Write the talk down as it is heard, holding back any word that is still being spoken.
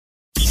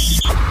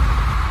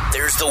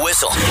the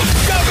whistle.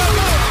 Go, go,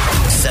 go!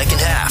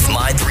 Second half,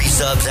 My Three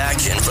Subs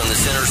action from the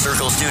Center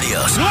Circle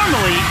Studios.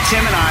 Normally,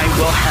 Tim and I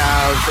will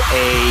have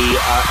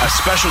a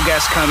special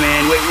guest come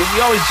in. We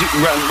always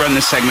run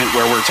this segment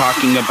where we're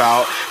talking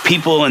about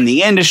people in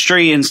the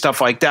industry and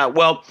stuff like that.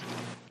 Well,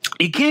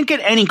 you can't get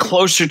any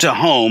closer to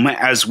home,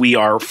 as we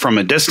are from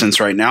a distance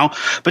right now,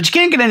 but you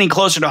can't get any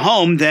closer to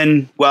home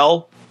than,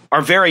 well,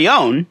 our very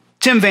own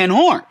Tim Van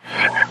Horn.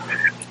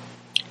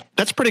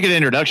 That's a pretty good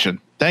introduction.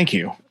 Thank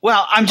you.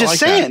 Well, I'm just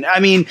saying. That. I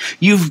mean,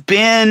 you've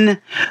been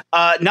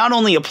not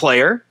only a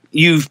player,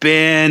 you've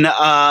been,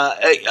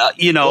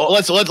 Well,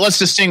 let's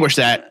distinguish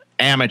that.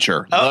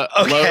 Amateur,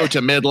 okay. Low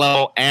to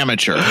mid-level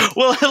amateur.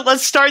 Well,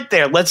 let's start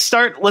there. Let's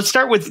start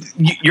with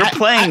your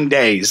playing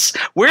days.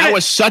 I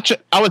was such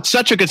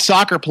a good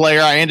soccer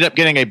player. I ended up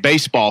getting a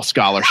baseball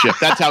scholarship.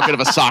 That's how good of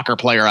a soccer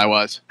player I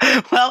was.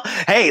 Well,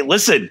 hey,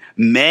 listen,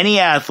 many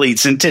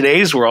athletes in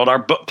today's world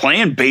are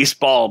playing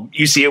baseball.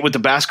 You see it with the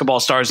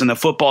basketball stars and the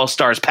football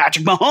stars.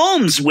 Patrick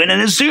Mahomes winning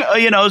his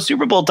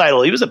Super Bowl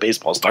title. He was a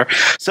baseball star.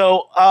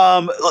 So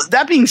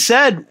that being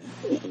said,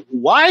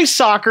 why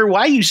soccer?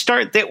 Why you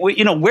start that?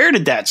 Where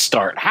did that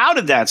start? How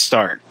did that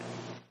start?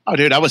 Oh,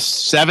 dude, I was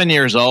 7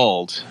 years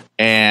old,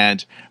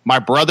 and my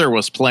brother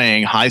was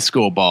playing high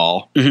school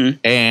ball,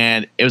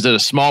 and it was at a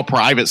small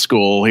private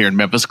school here in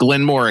Memphis,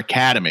 Glenmore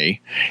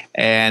Academy,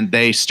 and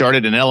they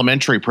started an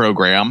elementary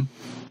program.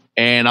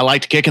 And I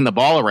liked kicking the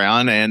ball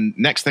around. And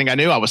next thing I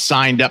knew, I was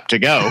signed up to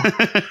go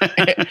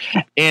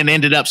and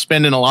ended up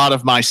spending a lot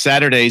of my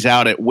Saturdays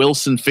out at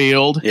Wilson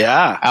Field,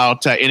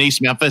 out in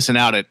East Memphis, and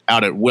out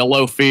at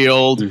Willow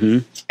Field,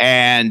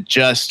 and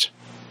just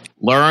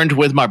learned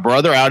with my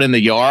brother out in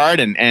the yard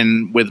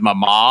and with my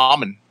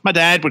mom. And my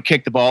dad would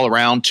kick the ball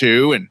around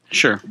too. And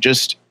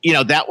just,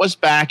 that was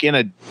back in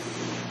a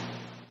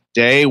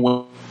day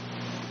when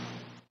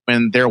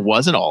there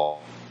wasn't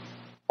all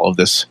of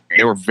this.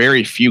 There were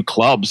very few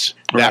clubs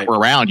that were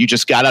around. You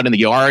just got out in the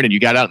yard and you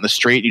got out in the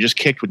street and you just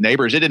kicked with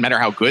neighbors. It didn't matter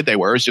how good they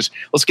were. It was just,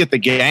 let's get the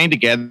gang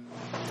together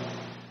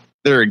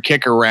and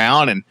kick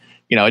around. And,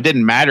 it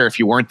didn't matter if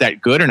you weren't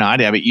that good or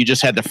not. I mean, you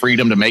just had the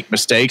freedom to make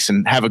mistakes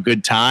and have a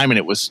good time. And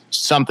it was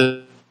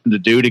something to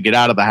do to get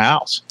out of the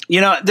house.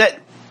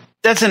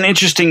 That's an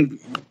interesting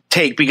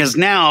take, because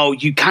now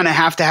you kind of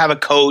have to have a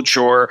coach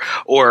or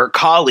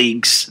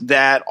colleagues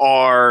that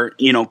are,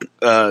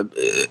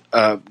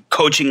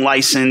 coaching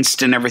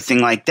licensed and everything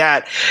like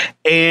that.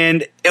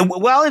 And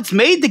while it's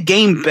made the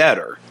game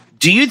better,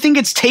 do you think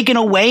it's taken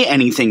away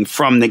anything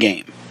from the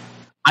game?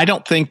 I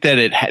don't think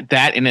that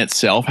that in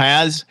itself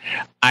has.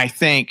 I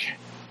think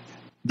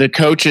the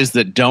coaches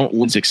that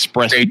don't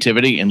express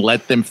creativity and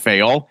let them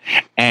fail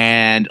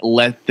and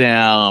let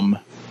them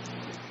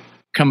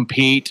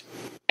compete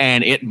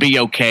and it be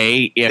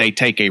okay if they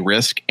take a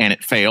risk and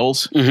it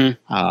fails.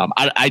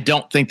 I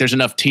don't think there's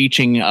enough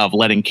teaching of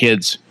letting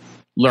kids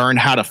learn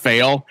how to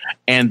fail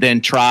and then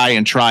try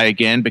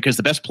again, because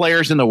the best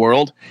players in the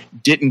world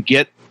didn't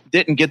get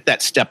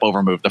that step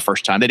over move the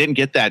first time. They didn't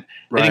get that.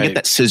 They didn't get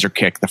that scissor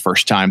kick the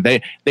first time.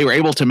 They were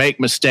able to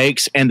make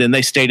mistakes and then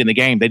they stayed in the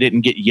game. They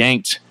didn't get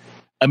yanked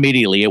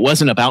immediately. It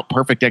wasn't about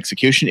perfect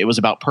execution. It was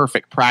about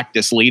perfect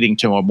practice leading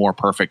to a more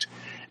perfect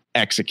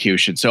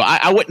execution. So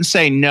I wouldn't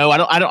say no.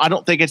 I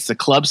don't think it's the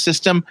club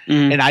system,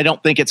 and I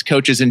don't think it's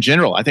coaches in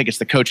general. I think it's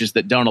the coaches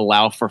that don't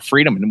allow for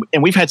freedom.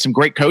 And we've had some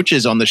great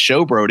coaches on the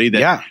show, Brody,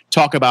 that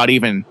talk about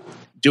even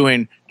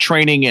doing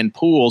training in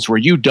pools where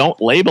you don't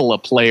label a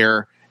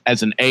player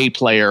as an A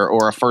player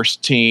or a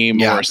first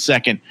team or a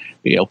second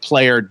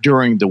player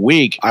during the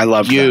week. I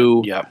love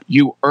you. That. Yep.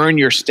 You earn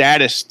your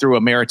status through a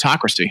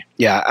meritocracy.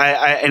 Yeah,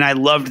 I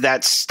loved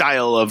that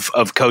style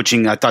of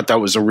coaching. I thought that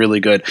was a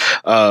really good.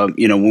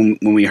 When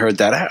we heard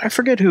that, I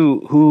forget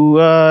who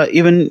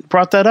even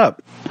brought that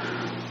up.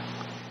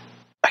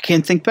 I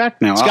can't think back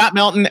now. Scott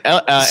Melton,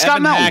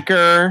 Evan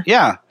Hacker.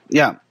 Yeah.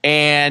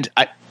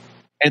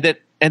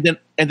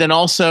 And then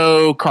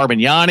also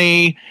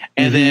Carboniani,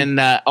 and then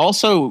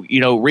also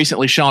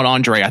recently Sean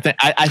Andre.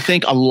 I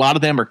think a lot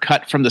of them are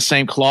cut from the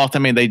same cloth. I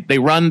mean, they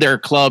run their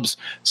clubs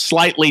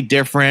slightly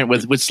different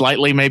with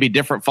slightly maybe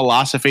different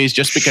philosophies.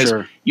 Just because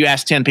you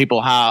ask 10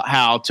 people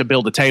how to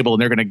build a table,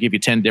 and they're going to give you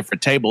 10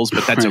 different tables,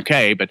 but that's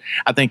okay. But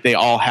I think they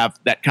all have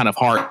that kind of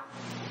heart.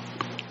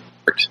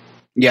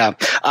 Yeah,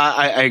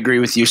 I agree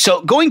with you.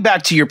 So going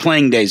back to your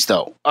playing days,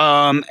 though,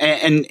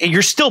 and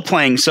you're still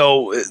playing,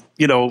 so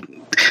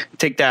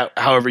take that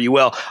however you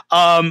will.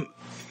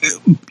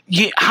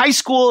 High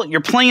school,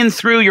 you're playing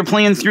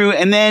through,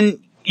 and then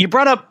you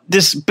brought up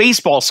this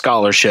baseball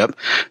scholarship.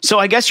 So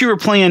I guess you were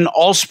playing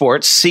all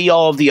sports, see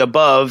all of the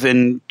above,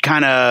 and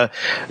kind of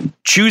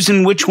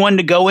choosing which one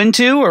to go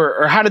into,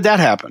 or how did that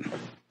happen?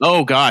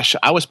 Oh gosh,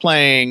 I was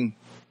playing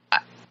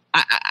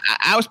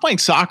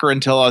soccer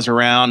until I was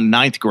around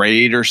ninth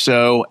grade or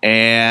so,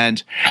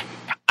 and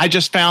I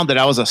just found that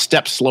I was a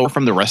step slower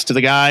from the rest of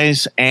the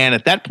guys. And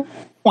at that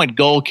point,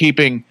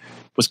 goalkeeping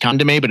was come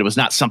to me, but it was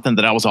not something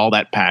that I was all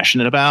that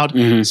passionate about.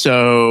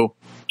 So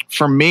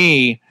for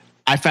me,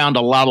 I found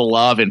a lot of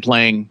love in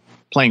playing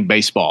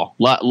baseball.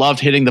 Loved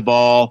hitting the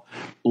ball.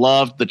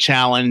 loved the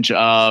challenge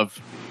of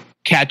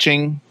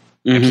catching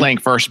and playing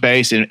first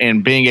base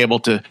and being able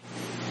to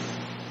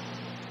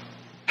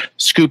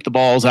scoop the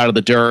balls out of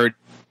the dirt.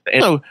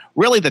 And so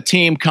really the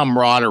team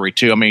camaraderie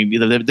too. I mean,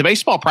 the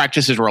baseball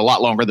practices were a lot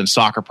longer than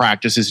soccer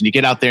practices, and you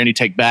get out there and you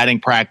take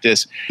batting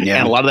practice, and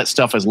a lot of that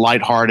stuff is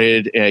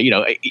lighthearted.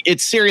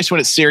 It's serious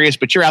when it's serious,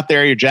 but you're out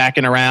there, you're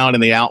jacking around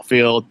in the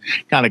outfield,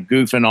 kind of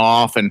goofing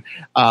off, and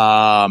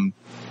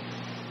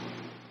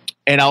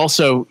I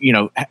also,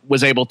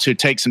 was able to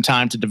take some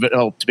time to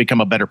develop to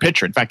become a better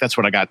pitcher. In fact, that's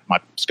what I got my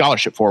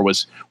scholarship for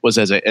was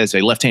as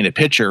a left-handed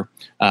pitcher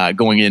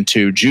going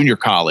into junior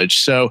college.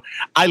 So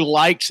I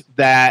liked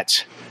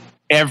that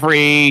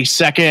every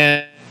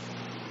second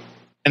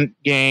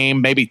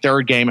game, maybe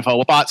third game, if I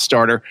was a spot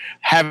starter,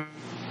 having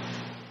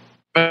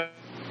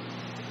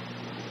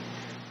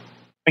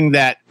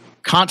that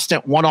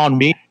constant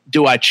one-on-me.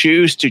 Do I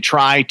choose to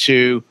try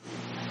to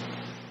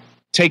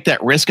take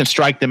that risk and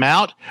strike them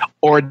out,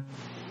 or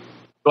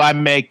do I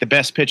make the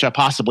best pitch I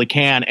possibly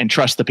can and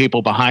trust the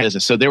people behind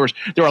us? So there were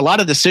a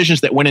lot of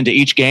decisions that went into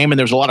each game, and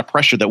there was a lot of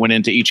pressure that went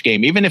into each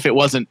game. Even if it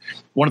wasn't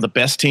one of the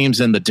best teams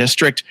in the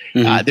district,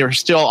 there was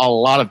still a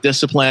lot of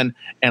discipline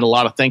and a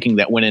lot of thinking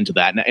that went into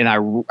that. And I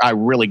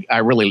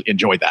really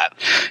enjoyed that.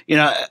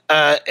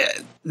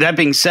 That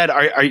being said,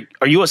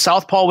 are you a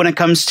southpaw when it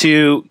comes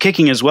to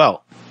kicking as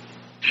well?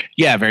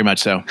 Yeah, very much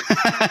so.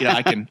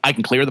 I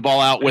can clear the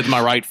ball out with my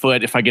right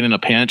foot if I get in a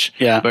pinch.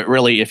 Yeah. But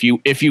really, if you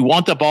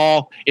want the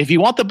ball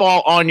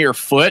on your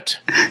foot,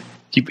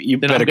 you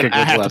better kick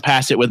I have to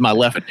pass it with my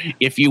left foot.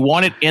 If you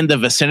want it in the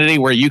vicinity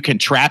where you can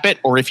trap it,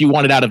 or if you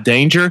want it out of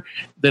danger,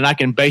 then I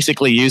can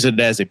basically use it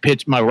as a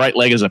pitch. My right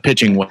leg is a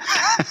pitching one.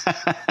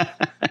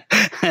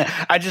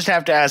 I just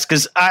have to ask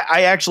because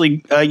I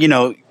actually,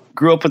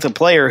 grew up with a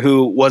player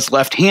who was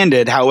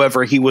left-handed.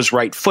 However, he was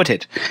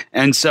right-footed.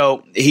 And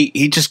so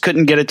he just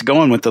couldn't get it to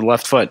go in with the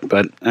left foot.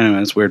 But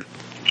anyway, it's weird.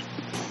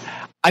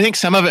 I think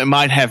some of it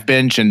might have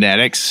been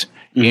genetics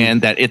in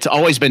that it's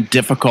always been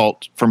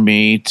difficult for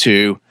me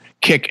to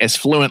kick as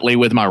fluently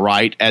with my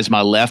right as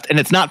my left. And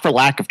it's not for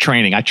lack of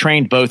training. I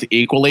trained both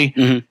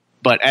equally.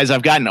 But as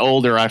I've gotten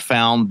older, I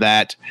found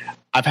that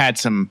I've had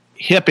some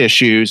hip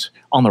issues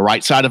on the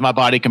right side of my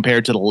body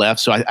compared to the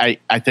left. So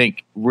I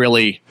think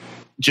really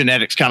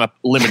genetics kind of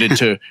limited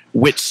to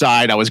which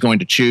side I was going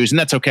to choose. And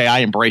that's okay.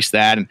 I embraced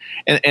that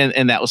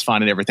and that was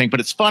fine and everything.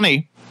 But it's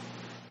funny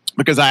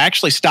because I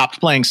actually stopped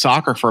playing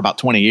soccer for about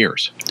 20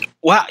 years.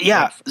 Wow.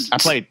 Yeah. I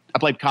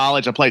played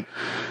college.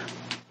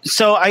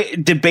 So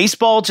did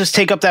baseball just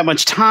take up that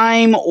much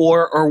time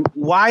or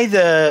why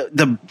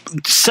the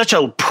such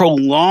a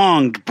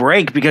prolonged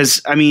break? Because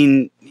I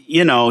mean,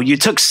 you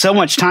took so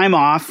much time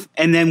off,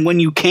 and then when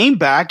you came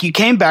back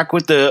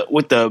with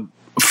the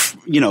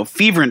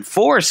fervent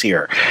force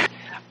here.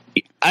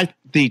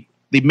 The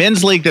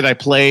men's league that I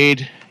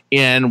played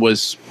in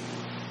was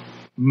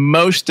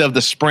most of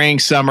the spring,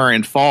 summer,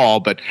 and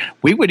fall, but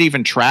we would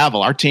even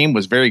travel. Our team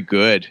was very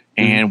good,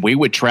 and we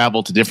would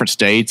travel to different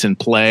states and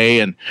play,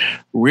 and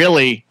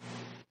really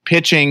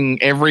pitching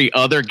every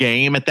other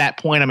game at that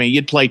point. I mean,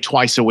 you'd play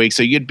twice a week,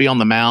 so you'd be on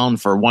the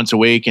mound for once a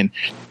week and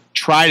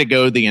try to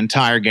go the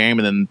entire game,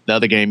 and then the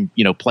other game,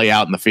 play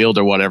out in the field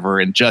or whatever,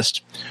 and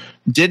just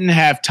didn't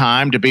have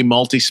time to be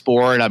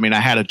multi-sport. I mean, I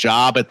had a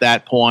job at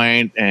that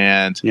point,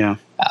 and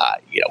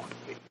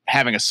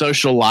having a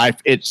social life,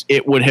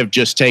 it would have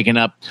just taken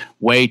up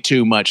way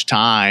too much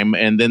time.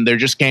 And then there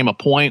just came a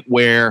point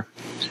where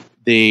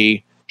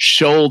the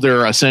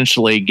shoulder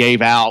essentially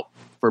gave out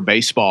for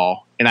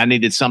baseball, and I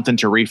needed something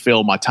to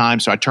refill my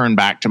time. So I turned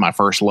back to my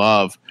first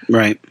love,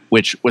 right,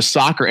 which was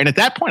soccer. And at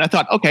that point I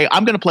thought, okay,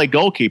 I'm going to play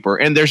goalkeeper.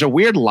 And there's a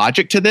weird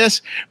logic to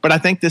this, but I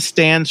think this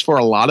stands for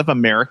a lot of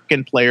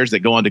American players that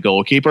go into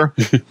goalkeeper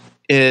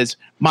is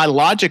my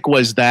logic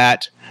was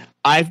that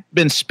I've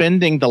been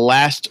spending the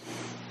last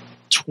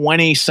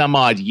 20 some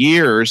odd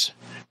years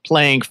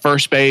playing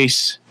first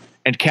base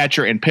and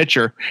catcher and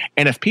pitcher.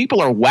 And if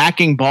people are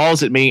whacking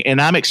balls at me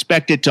and I'm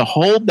expected to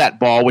hold that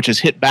ball, which is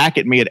hit back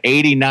at me at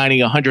 80,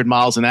 90, 100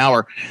 miles an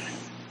hour,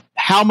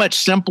 how much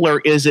simpler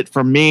is it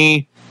for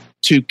me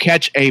to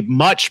catch a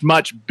much,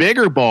 much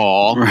bigger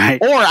ball?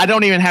 Right. Or I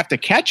don't even have to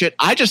catch it.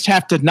 I just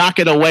have to knock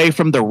it away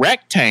from the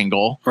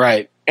rectangle.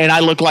 Right. And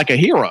I look like a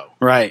hero.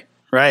 Right.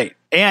 Right.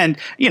 And,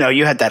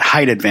 you had that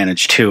height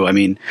advantage too. I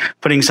mean,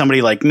 putting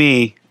somebody like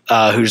me,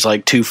 who's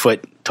like 2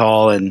 foot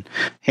tall and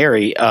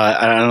hairy,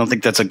 I don't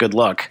think that's a good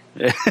look.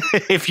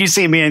 If you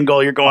see me in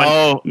goal, you're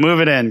going,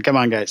 move it in. Come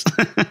on, guys.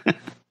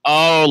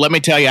 Let me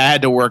tell you, I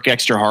had to work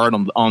extra hard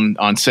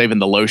on saving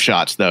the low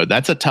shots, though.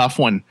 That's a tough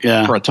one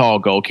for a tall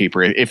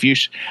goalkeeper.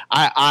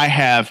 I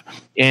have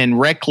in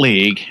rec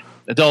league,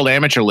 adult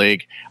amateur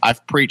league,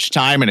 I've preached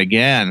time and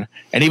again,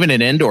 and even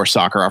in indoor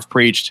soccer, I've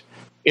preached,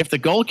 if the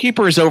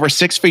goalkeeper is over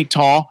 6 feet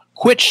tall,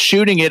 quit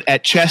shooting it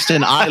at chest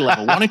and eye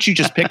level. Why don't you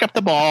just pick up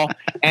the ball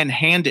and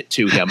hand it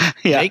to him?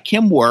 Make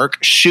him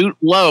work, shoot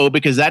low,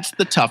 because that's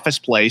the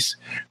toughest place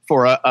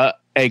for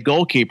a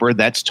goalkeeper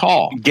that's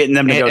tall. Getting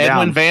them to go down.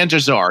 Edwin van der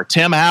Sar,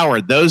 Tim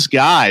Howard, those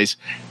guys,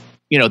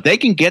 they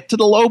can get to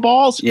the low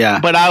balls. Yeah.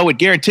 But I would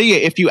guarantee you,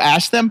 if you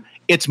ask them,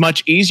 it's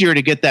much easier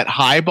to get that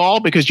high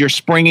ball because you're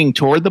springing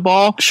toward the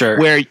ball. Sure.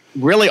 Where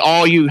really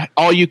all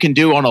you can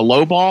do on a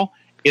low ball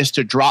is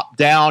to drop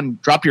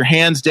your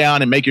hands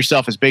down and make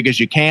yourself as big as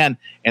you can.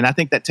 And I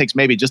think that takes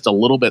maybe just a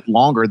little bit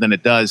longer than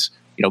it does,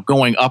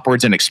 going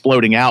upwards and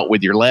exploding out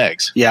with your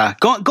legs. Yeah.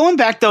 Going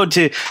back though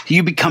to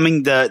you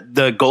becoming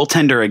the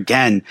goaltender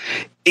again,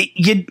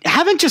 you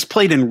haven't just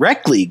played in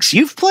rec leagues.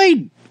 You've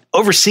played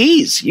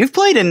overseas. You've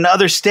played in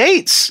other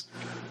states.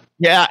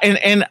 Yeah.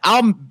 And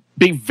I'll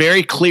be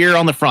very clear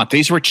on the front.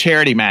 These were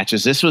charity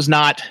matches. This was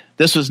not,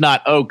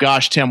 oh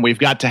gosh, Tim, we've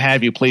got to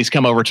have you please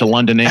come over to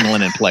London,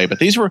 England and play. But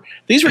these were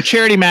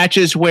charity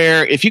matches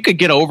where if you could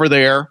get over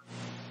there,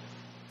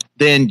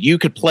 then you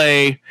could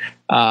play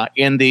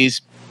in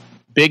these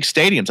big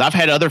stadiums. I've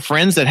had other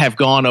friends that have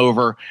gone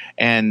over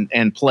and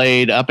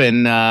played up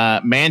in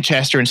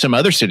Manchester and some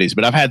other cities,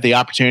 but I've had the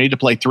opportunity to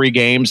play 3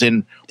 games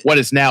in what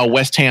is now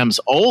West Ham's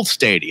old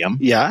stadium.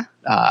 Yeah.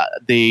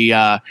 They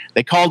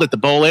called it the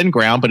Bowl End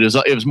Ground, but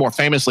it was more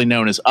famously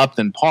known as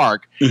Upton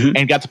Park,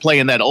 and got to play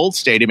in that old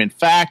stadium. In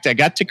fact, I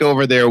got to go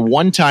over there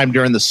one time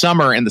during the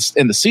summer, and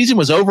the season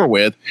was over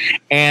with,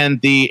 and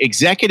the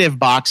executive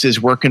boxes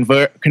were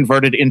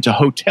converted into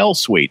hotel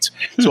suites.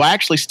 So I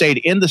actually stayed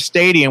in the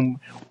stadium,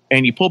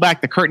 and you pull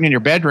back the curtain in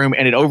your bedroom,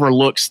 and it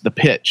overlooks the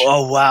pitch.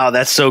 Oh, wow.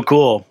 That's so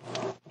cool.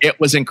 It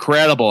was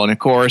incredible. And, of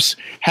course,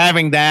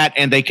 having that,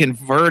 and they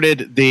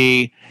converted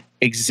the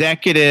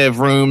executive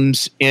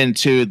rooms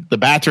into the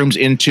bathrooms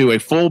into a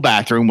full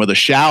bathroom with a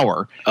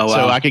shower. Oh, wow.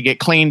 So I could get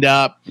cleaned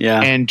up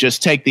and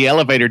just take the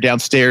elevator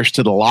downstairs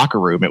to the locker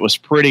room. It was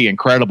pretty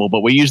incredible.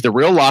 But we used the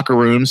real locker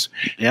rooms.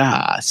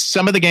 Yeah.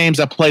 Some of the games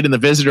I played in the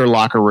visitor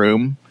locker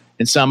room,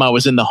 and some I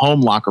was in the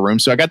home locker room.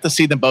 So I got to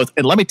see them both.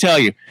 And let me tell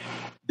you,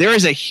 there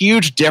is a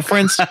huge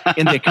difference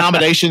in the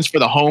accommodations for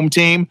the home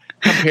team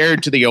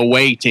compared to the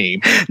away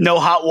team. No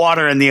hot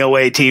water in the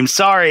away team.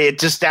 Sorry,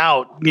 it's just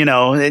out. You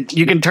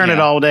can turn it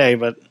all day,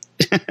 but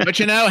but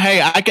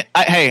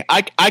hey,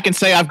 I can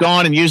say I've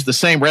gone and used the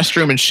same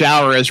restroom and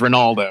shower as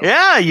Ronaldo.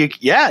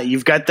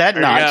 You've got that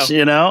notch.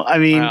 I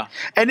mean, wow.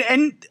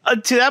 and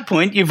to that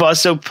point, you've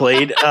also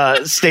played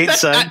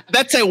stateside.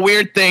 That's a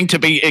weird thing to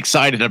be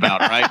excited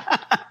about, right?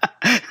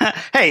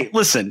 Hey,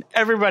 listen,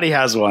 everybody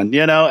has one.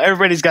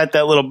 Everybody's got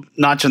that little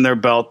notch in their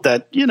belt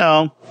that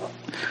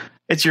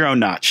it's your own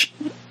notch.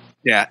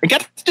 Yeah, I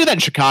got to do that in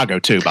Chicago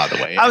too, by the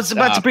way. I was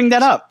about to bring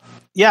that up.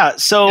 Yeah,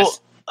 so. Yes.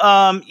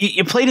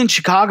 You played in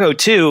Chicago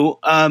too.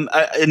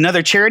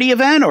 Another charity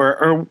event,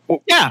 or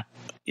yeah,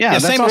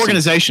 same awesome.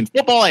 Organization,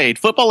 Football Aid,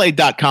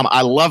 footballaid.com.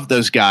 I love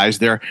those guys.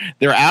 They're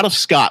out of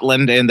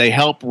Scotland, and they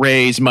help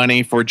raise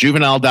money for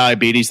juvenile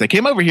diabetes. They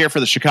came over here for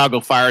the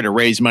Chicago Fire to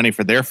raise money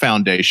for their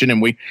foundation,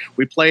 and we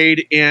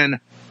played in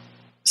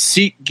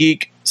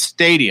SeatGeek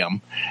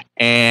Stadium,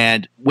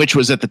 and which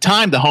was at the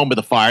time the home of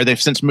the Fire. They've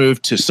since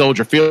moved to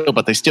Soldier Field,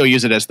 but they still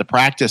use it as the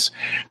practice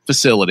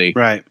facility.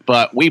 Right.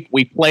 But we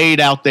played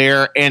out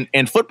there,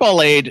 and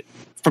Football Aid,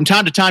 from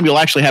time to time, you'll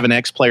actually have an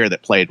ex-player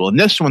that played. Well, in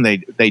this one,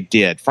 they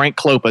did. Frank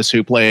Klopas,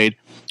 who played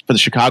for the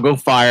Chicago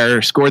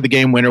Fire, scored the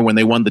game winner when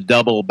they won the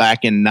double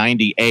back in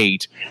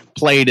 '98,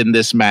 played in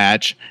this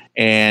match.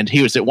 And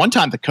he was at one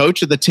time the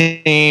coach of the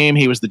team.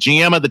 He was the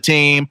GM of the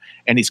team,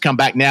 and he's come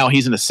back now.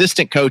 He's an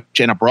assistant coach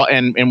and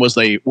was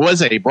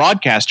a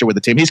broadcaster with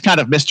the team. He's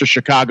kind of Mr.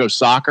 Chicago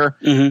soccer,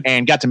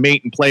 and got to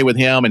meet and play with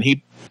him. And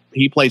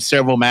he played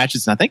several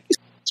matches, and I think he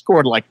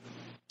scored like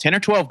 10 or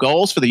 12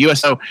 goals for the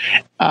U.S. So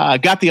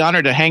got the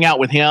honor to hang out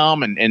with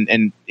him and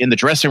in the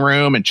dressing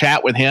room and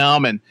chat with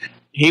him. And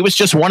he was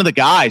just one of the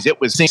guys. It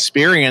was an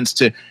experience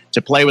to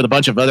play with a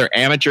bunch of other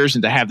amateurs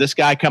and to have this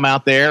guy come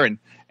out there and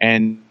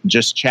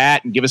just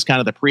chat and give us kind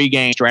of the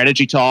pregame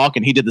strategy talk.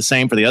 And he did the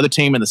same for the other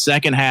team in the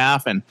second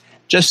half. And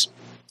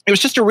it was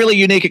just a really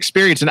unique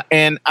experience.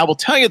 And I will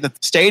tell you that the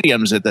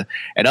stadiums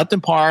at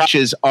Upton Park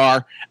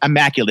are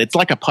immaculate. It's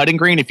like a putting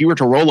green. If you were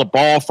to roll a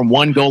ball from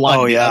one goal line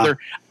to the other,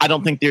 I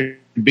don't think there'd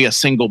be a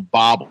single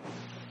bobble.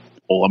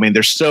 I mean,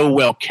 they're so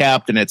well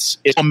kept, and it's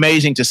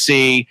amazing to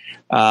see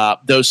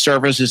those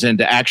surfaces and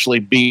to actually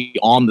be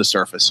on the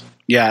surface.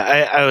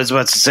 Yeah, I was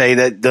about to say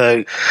that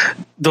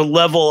the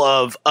level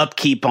of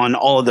upkeep on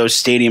all of those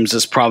stadiums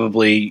is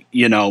probably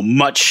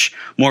much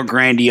more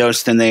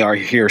grandiose than they are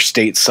here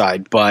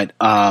stateside. But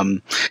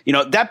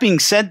that being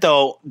said,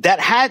 though,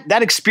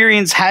 that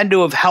experience had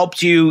to have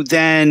helped you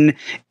then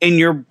in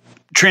your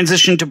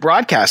transition to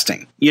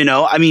broadcasting.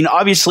 I mean,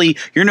 obviously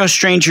you're no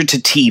stranger to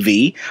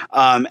TV,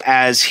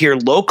 as here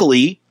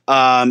locally,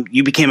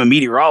 you became a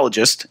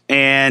meteorologist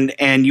and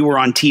you were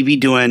on TV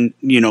doing,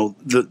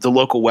 the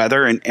local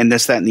weather and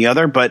this, that, and the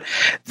other. But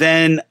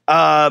then,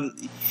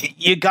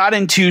 you got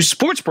into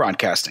sports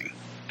broadcasting.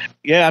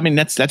 Yeah, I mean,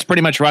 that's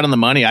pretty much right on the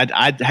money.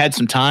 I'd had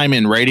some time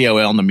in radio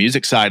on the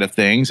music side of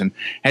things, and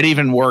had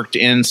even worked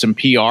in some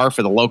PR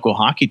for the local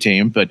hockey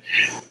team. But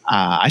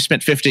I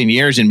spent 15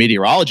 years in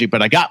meteorology,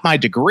 but I got my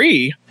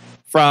degree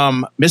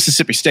from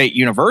Mississippi State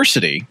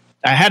University.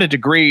 I had a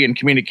degree in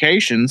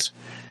communications,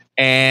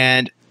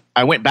 and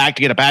I went back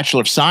to get a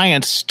Bachelor of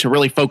Science to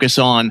really focus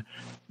on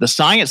the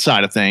science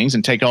side of things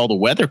and take all the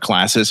weather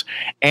classes.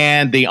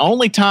 And the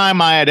only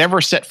time I had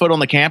ever set foot on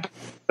the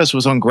campus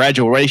was on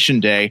graduation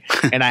day,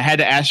 and I had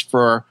to ask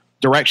for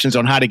directions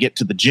on how to get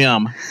to the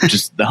gym, which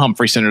is the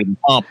Humphrey Center, the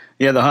Hump.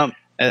 Yeah, the Hump.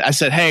 I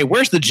said, "Hey,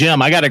 where's the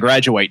gym? I got to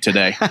graduate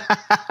today."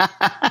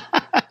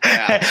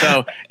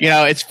 So,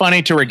 it's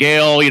funny to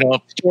regale,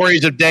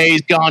 stories of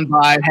days gone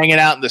by, hanging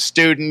out in the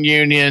student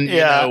union,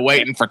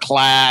 waiting for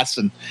class.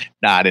 And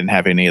I didn't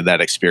have any of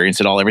that experience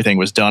at all. Everything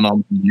was done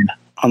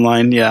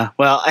online. Yeah.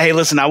 Well, hey,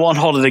 listen, I won't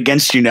hold it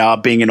against you now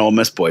being an Ole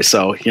Miss boy.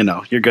 So,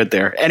 you're good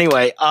there.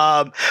 Anyway,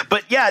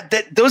 but yeah,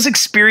 those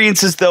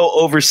experiences though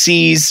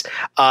overseas,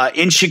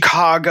 in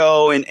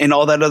Chicago and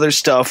all that other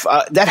stuff,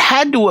 that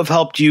had to have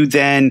helped you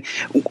then,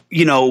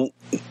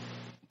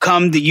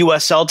 come the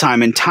USL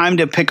time and time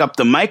to pick up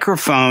the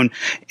microphone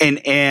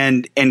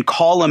and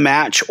call a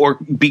match or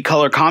be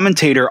color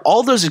commentator.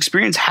 All those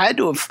experiences had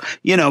to have,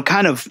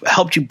 kind of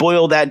helped you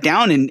boil that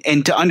down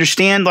and to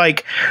understand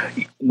like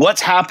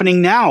what's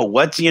happening now,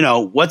 what's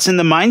in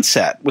the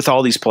mindset with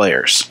all these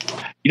players.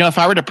 If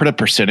I were to put a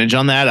percentage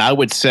on that, I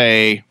would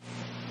say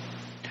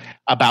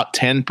about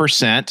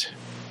 10%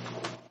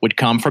 would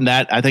come from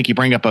that. I think you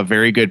bring up a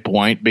very good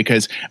point,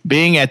 because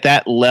being at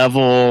that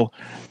level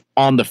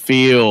on the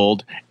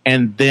field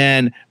and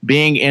then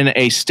being in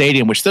a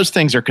stadium, which those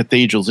things are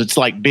cathedrals, it's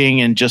like being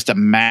in just a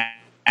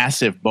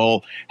massive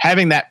bowl,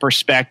 having that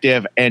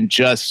perspective and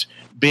just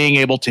being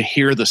able to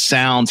hear the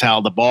sounds, how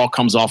the ball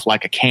comes off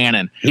like a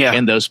cannon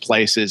in those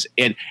places.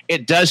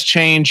 It does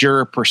change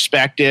your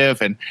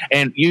perspective,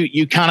 and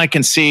you kind of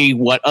can see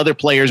what other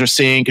players are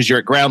seeing because you're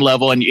at ground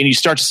level, and you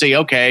start to see,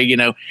 okay,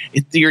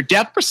 your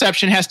depth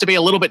perception has to be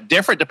a little bit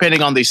different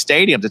depending on these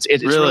stadiums.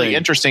 It's really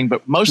interesting,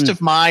 but most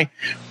of my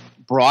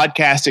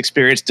broadcast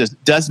experience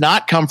does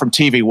not come from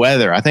TV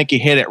weather. I think you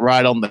hit it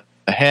right on the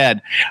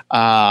head.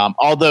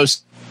 Although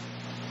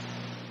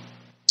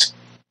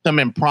some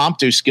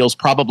impromptu skills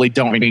probably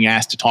don't being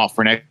asked to talk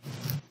for an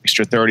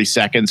extra 30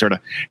 seconds or to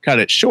cut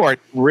it short.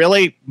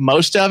 Really,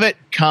 most of it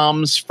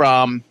comes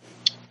from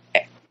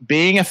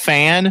being a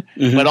fan,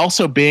 but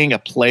also being a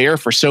player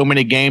for so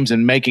many games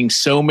and making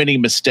so many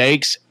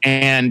mistakes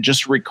and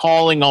just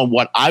recalling on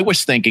what I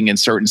was thinking in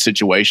certain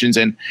situations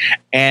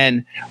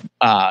and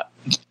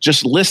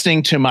just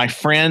listening to my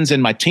friends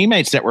and my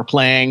teammates that were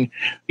playing,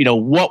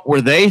 what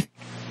were they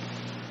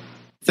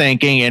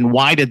thinking and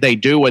why did they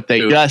do what they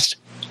do? Just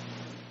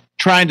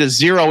trying to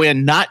zero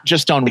in, not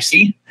just on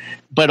receipt,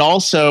 but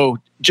also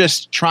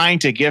just trying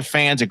to give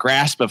fans a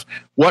grasp of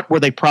what were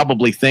they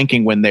probably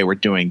thinking when they were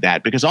doing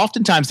that. Because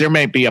oftentimes there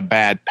may be a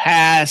bad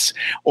pass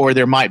or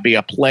there might be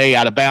a play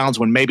out of bounds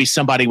when maybe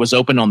somebody was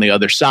open on the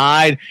other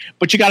side,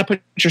 but you got to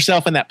put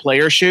yourself in that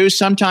player's shoes.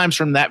 Sometimes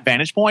from that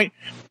vantage point,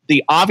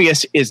 the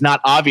obvious is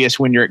not obvious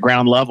when you're at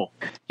ground level.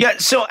 Yeah,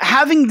 so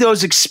having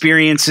those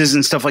experiences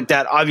and stuff like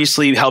that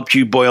obviously helped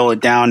you boil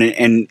it down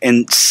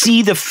and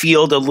see the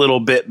field a little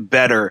bit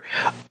better.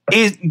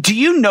 Do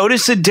you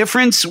notice a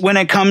difference when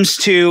it comes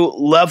to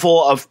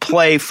level of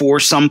play for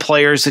some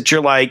players that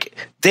you're like,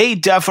 they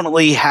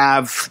definitely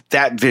have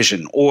that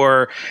vision?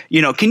 Or,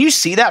 can you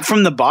see that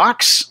from the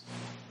box?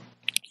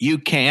 You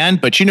can,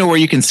 but where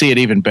you can see it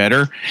even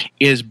better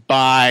is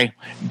by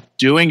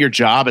doing your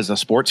job as a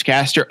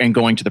sportscaster and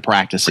going to the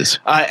practices.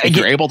 If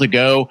you're able to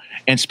go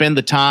and spend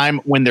the time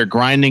when they're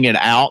grinding it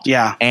out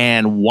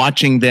and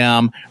watching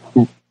them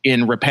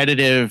in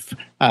repetitive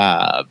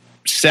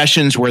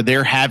sessions where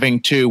they're having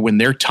to, when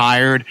they're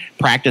tired,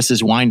 practice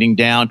is winding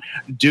down,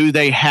 do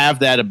they have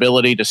that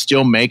ability to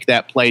still make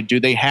that play? Do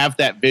they have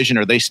that vision?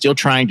 Are they still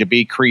trying to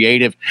be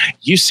creative?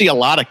 You see a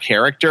lot of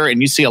character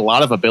and you see a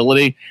lot of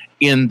ability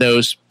in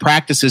those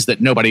practices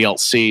that nobody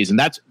else sees. And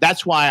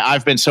that's why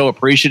I've been so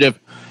appreciative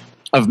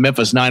of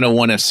Memphis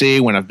 901 FC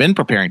when I've been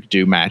preparing to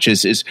do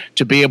matches, is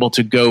to be able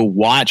to go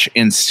watch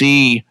and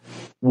see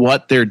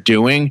what they're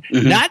doing.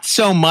 Not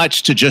so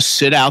much to just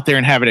sit out there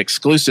and have an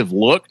exclusive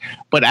look,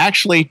 but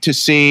actually to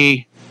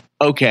see,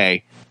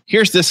 okay,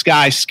 here's this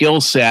guy's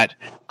skill set.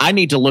 I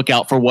need to look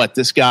out for what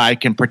this guy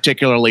can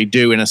particularly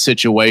do in a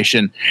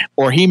situation,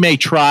 or he may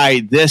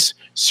try this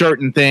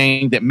certain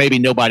thing that maybe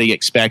nobody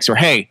expects, or,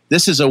 hey,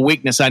 this is a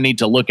weakness I need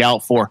to look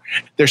out for.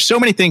 There's so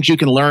many things you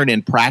can learn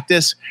in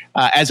practice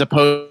as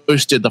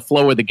opposed to the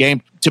flow of the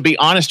game. To be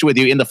honest with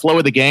you, in the flow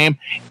of the game,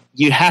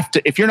 you have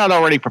to, if you're not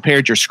already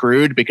prepared, you're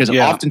screwed, because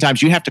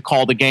oftentimes you have to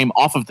call the game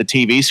off of the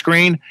TV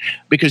screen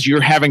because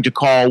you're having to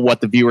call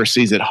what the viewer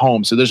sees at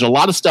home. So there's a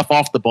lot of stuff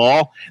off the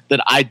ball that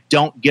I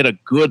don't get a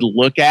good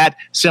look at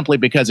simply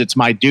because it's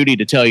my duty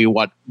to tell you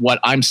what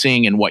I'm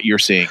seeing and what you're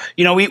seeing.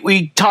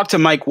 We talked to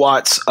Mike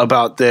Watts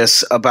about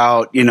this,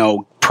 about,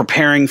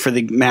 preparing for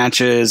the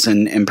matches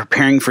and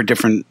preparing for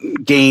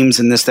different games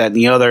and this, that, and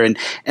the other. And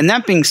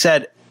that being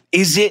said,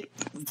 is it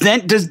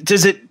then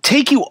does it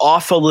take you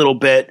off a little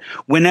bit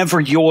whenever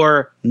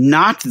you're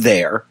not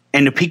there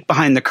and to peek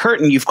behind the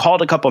curtain? You've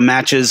called a couple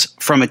matches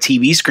from a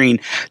TV screen.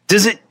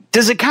 Does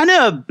it kind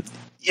of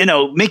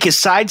make you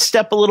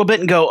sidestep a little bit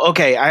and go,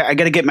 okay, I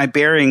got to get my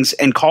bearings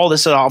and call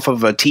this off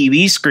of a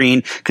TV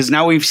screen, because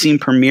now we've seen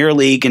Premier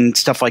League and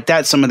stuff like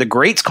that, some of the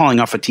greats calling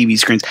off of TV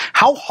screens.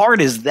 How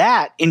hard is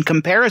that in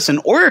comparison,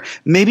 or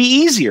maybe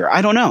easier?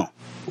 I don't know.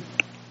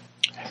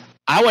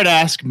 I would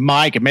ask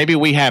Mike, and maybe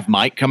we have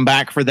Mike come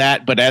back for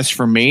that. But as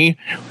for me,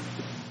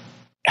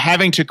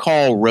 having to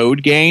call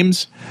road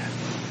games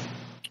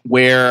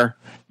where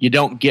you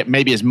don't get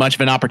maybe as much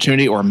of an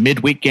opportunity, or a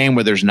midweek game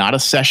where there's not a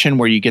session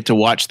where you get to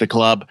watch the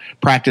club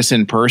practice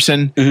in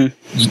person,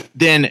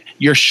 then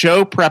your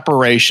show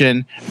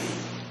preparation,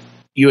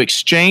 you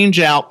exchange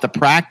out the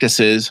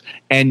practices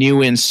and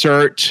you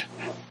insert,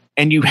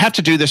 and you have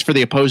to do this for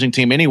the opposing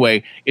team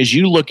anyway, is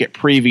you look at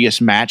previous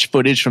match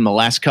footage from the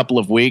last couple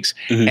of weeks,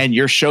 and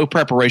your show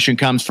preparation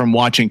comes from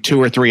watching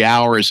 2 or 3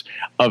 hours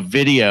of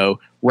video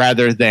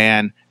rather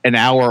than an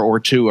hour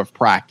or two of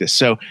practice.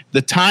 So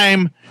the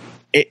time,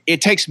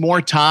 it takes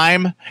more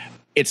time.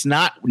 It's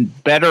not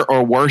better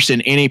or worse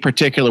in any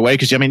particular way,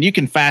 because you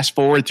can fast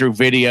forward through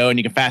video and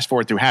you can fast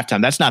forward through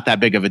halftime. That's not that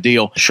big of a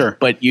deal. Sure.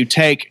 But you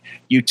take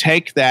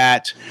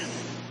that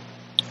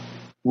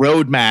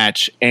road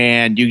match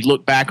and you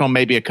look back on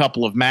maybe a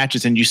couple of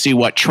matches and you see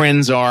what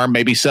trends are,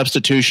 maybe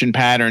substitution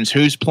patterns,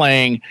 who's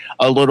playing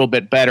a little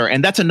bit better.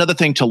 And that's another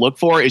thing to look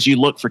for, is you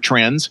look for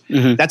trends.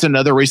 That's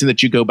another reason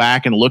that you go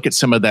back and look at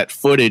some of that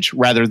footage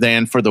rather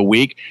than for the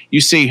week. You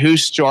see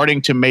who's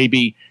starting to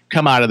maybe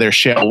come out of their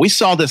shell. We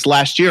saw this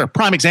last year.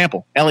 Prime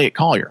example, Elliot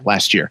Collier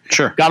last year.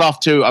 Sure. Got off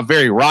to a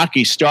very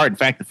rocky start. In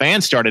fact, the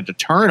fans started to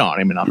turn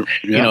on him. And,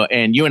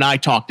 and you and I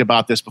talked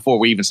about this before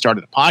we even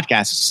started the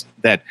podcast,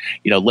 that,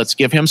 let's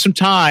give him some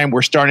time.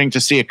 We're starting to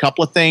see a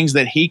couple of things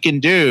that he can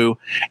do.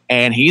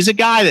 And he's a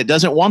guy that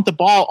doesn't want the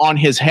ball on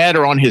his head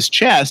or on his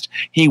chest.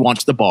 He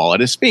wants the ball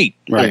at his feet.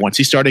 Right. And once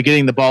he started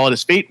getting the ball at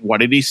his feet, what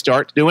did he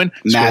start doing?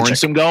 Magic. Scoring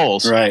some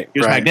goals. Right. He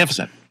was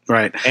magnificent.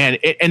 Right. And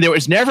there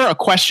was never a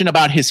question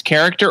about his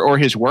character or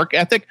his work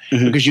ethic,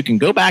 because you can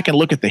go back and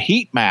look at the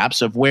heat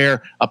maps of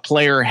where a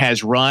player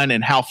has run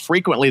and how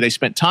frequently they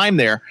spent time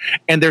there.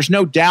 And there's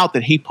no doubt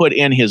that he put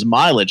in his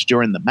mileage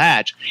during the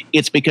match.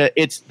 It's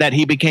that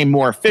he became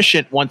more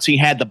efficient once he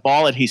had the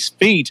ball at his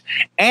feet.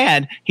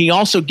 And he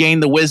also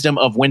gained the wisdom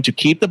of when to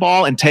keep the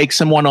ball and take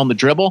someone on the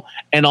dribble,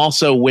 and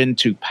also when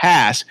to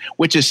pass,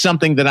 which is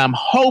something that I'm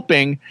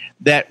hoping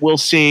that we'll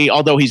see,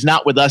 although he's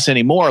not with us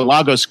anymore,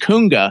 Lagos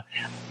Kunga,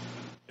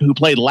 who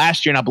played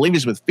last year, and I believe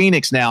he's with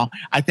Phoenix now.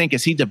 I think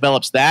as he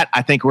develops that,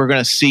 I think we're going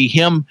to see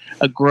him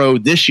grow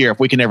this year if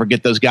we can ever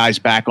get those guys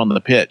back on the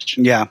pitch.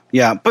 Yeah.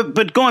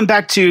 But going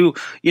back to,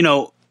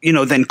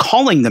 then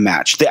calling the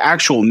match, the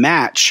actual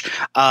match,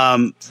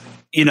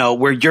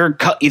 where you're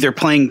either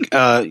playing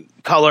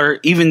color,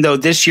 even though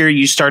this year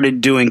you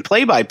started doing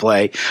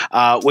play-by-play,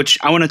 which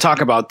I want to talk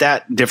about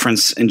that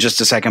difference in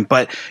just a second.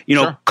 But,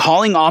 Sure.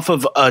 Calling off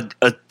of a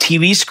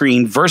TV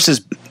screen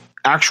versus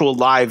actual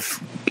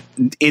live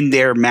in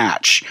their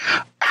match,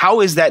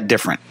 how is that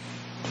different?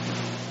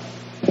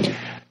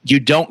 You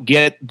don't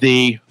get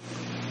the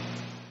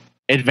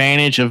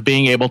advantage of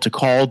being able to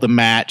call the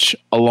match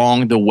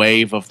along the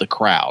wave of the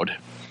crowd.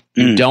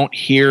 You don't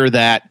hear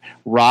that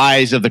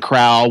rise of the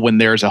crowd when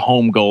there's a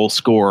home goal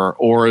scorer,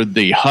 or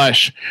the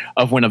hush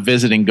of when a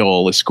visiting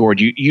goal is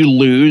scored. You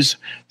lose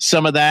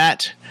some of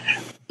that,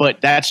 but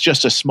that's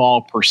just a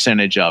small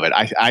percentage of it.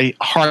 I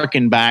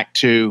hearken back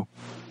to,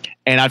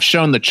 and I've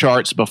shown the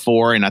charts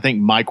before, and I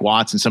think Mike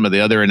Watts and some of the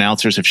other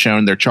announcers have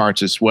shown their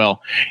charts as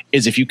well,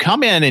 is if you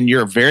come in and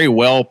you're very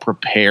well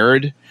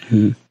prepared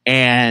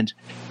and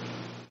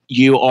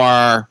you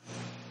are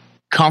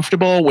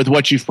comfortable with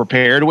what you've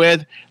prepared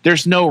with,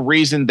 there's no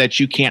reason that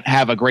you can't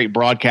have a great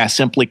broadcast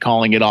simply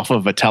calling it off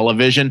of a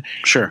television.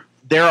 Sure.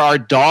 There are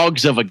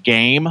dogs of a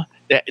game.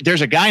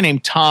 There's a guy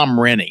named Tom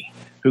Rennie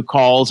who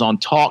calls on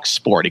Talk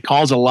Sport. He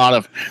calls a lot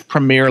of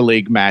Premier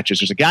League matches.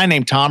 There's a guy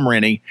named Tom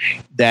Rennie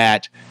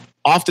that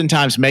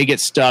oftentimes may get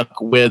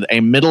stuck with a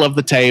middle of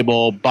the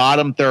table,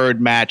 bottom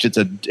third match.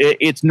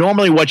 It's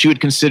normally what you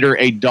would consider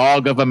a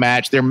dog of a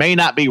match. There may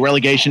not be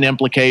relegation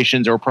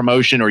implications or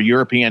promotion or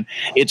European.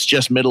 It's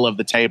just middle of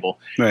the table.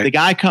 Right. The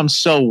guy comes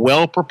so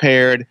well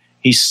prepared.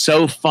 He's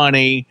so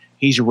funny.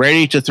 He's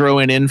ready to throw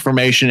in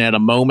information at a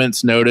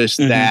moment's notice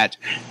that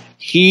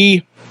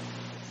he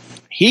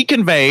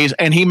conveys,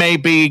 and he may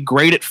be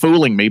great at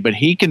fooling me, but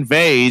he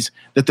conveys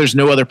that there's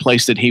no other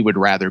place that he would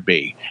rather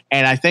be.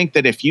 And I think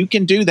that if you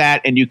can do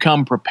that and you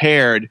come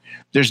prepared,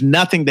 there's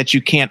nothing that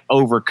you can't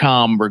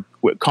overcome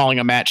calling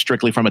a match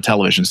strictly from a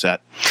television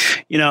set.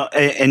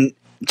 And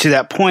to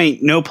that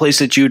point, no place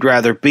that you'd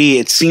rather be.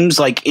 It seems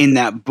like in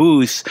that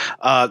booth,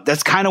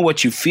 that's kind of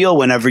what you feel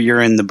whenever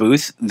you're in the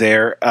booth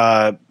there,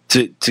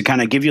 to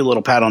kind of give you a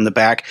little pat on the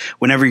back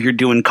whenever you're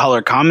doing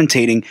color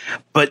commentating.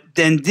 But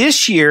then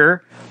this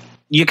year,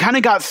 you kind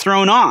of got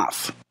thrown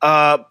off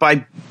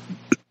by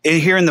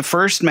here in the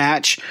first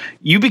match.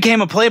 You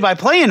became a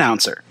play-by-play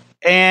announcer,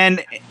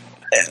 and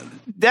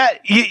that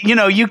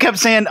you kept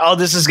saying, "Oh,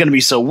 this is going to be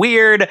so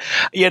weird,"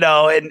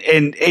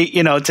 and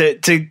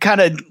to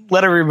kind of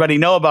let everybody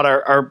know about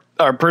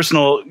our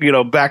personal,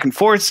 back and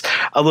forths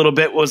a little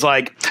bit was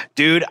like,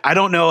 dude, I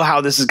don't know how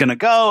this is going to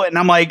go. And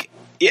I'm like,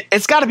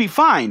 it's got to be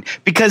fine,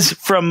 because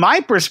from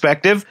my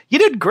perspective, you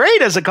did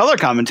great as a color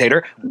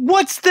commentator.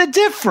 What's the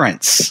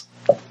difference?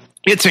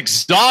 It's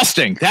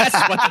exhausting. That's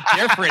what the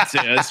difference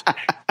is.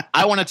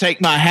 I want to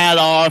take my hat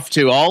off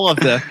to all of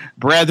the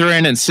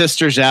brethren and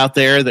sisters out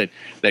there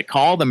that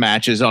call the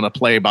matches on a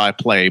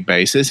play-by-play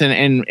basis.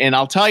 And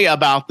I'll tell you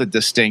about the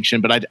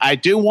distinction, but I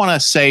do want to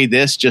say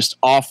this just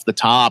off the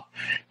top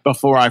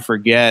before I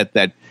forget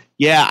that,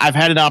 yeah, I've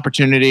had an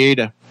opportunity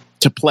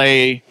to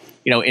play,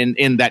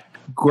 in that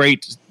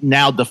great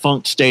now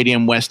defunct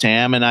stadium, West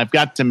Ham, and I've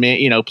got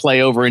to,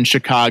 play over in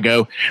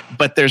Chicago,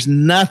 but there's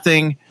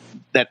nothing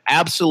that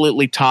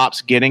absolutely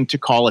tops getting to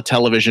call a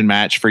television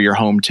match for your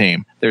home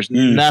team. There's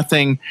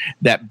nothing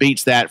that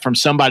beats that from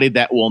somebody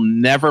that will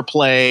never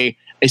play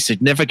a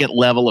significant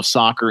level of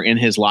soccer in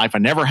his life. I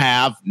never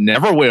have,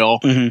 never will.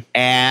 Mm-hmm.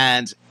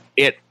 And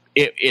it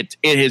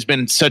has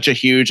been such a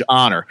huge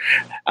honor.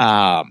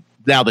 Now,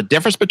 the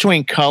difference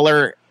between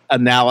color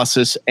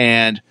analysis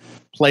and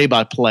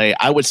play-by-play,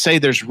 I would say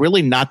there's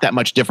really not that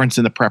much difference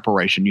in the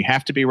preparation. You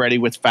have to be ready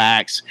with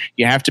facts.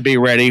 You have to be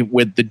ready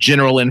with the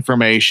general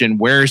information.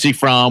 Where is he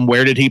from?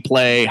 Where did he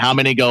play? How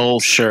many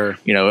goals? Sure.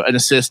 An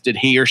assist did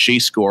he or she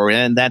score?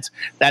 And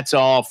that's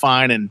all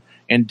fine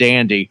and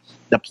dandy.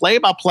 The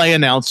play-by-play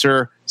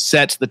announcer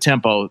sets the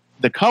tempo.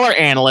 The color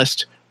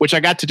analyst, which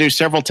I got to do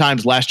several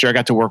times last year, I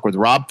got to work with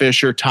Rob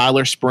Fisher,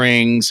 Tyler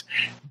Springs,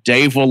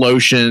 Dave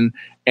Woloshin,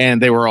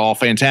 and they were all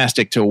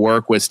fantastic to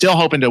work with. Still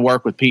hoping to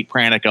work with Pete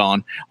Pranik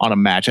on a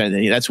match.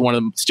 That's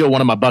still one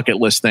of my bucket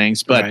list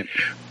things. But right.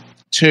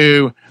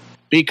 To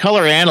be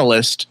color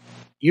analyst,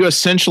 you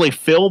essentially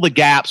fill the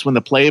gaps when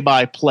the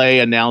play-by-play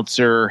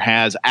announcer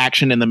has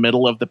action in the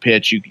middle of the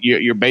pitch.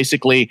 You're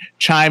basically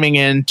chiming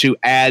in to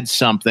add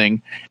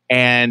something,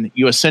 and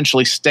you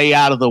essentially stay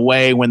out of the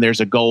way when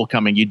there's a goal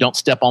coming. You don't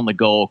step on the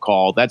goal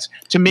call. That's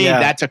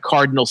a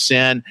cardinal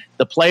sin.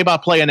 The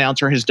play-by-play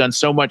announcer has done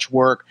so much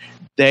work.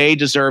 They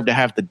deserve to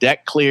have the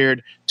deck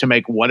cleared to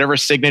make whatever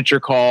signature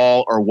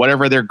call or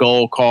whatever their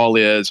goal call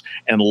is,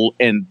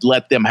 and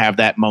let them have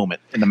that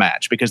moment in the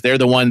match, because they're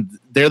the one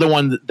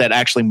that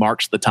actually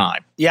marks the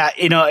time. Yeah,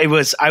 I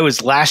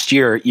was last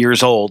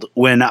years old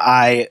when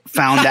I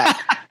found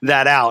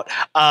that out.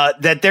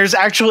 That there's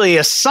actually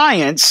a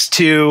science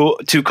to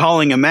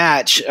calling a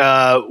match,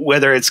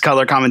 whether it's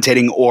color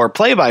commentating or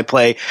play by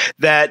play.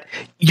 That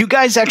you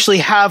guys actually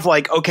have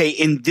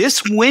in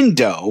this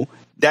window.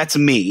 That's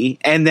me.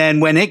 And then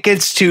when it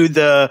gets to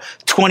the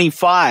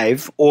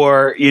 25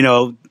 or,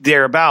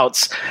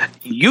 thereabouts,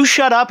 you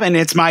shut up and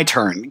it's my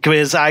turn,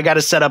 because I got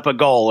to set up a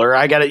goal, or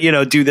I got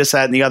to, do this,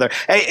 that, and the other.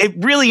 It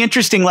really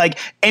interesting.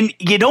 And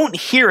you don't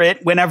hear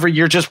it whenever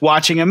you're just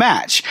watching a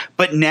match.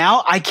 But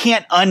now I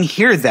can't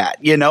unhear that.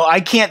 I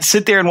can't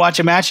sit there and watch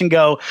a match and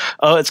go,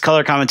 oh, it's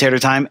color commentator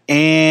time.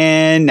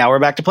 And now we're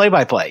back to play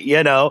by play,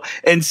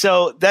 And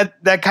so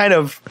that kind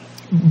of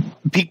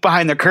peek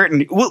behind the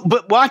curtain,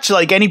 but watch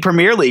any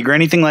Premier League or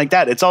anything like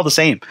that. It's all the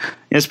same.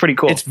 It's pretty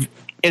cool.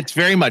 It's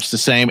very much the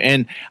same.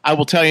 And I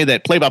will tell you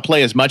that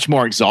play-by-play is much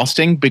more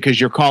exhausting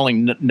because you're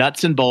calling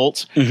nuts and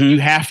bolts. Mm-hmm. You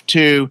have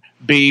to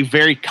be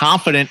very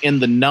confident in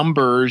the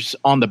numbers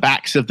on the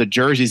backs of the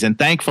jerseys. And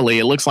thankfully,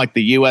 it looks like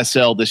the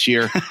USL this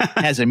year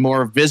has a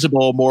more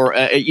visible, more,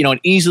 an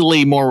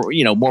easily more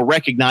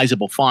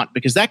recognizable font,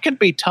 because that can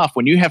be tough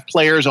when you have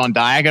players on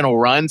diagonal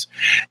runs.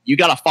 You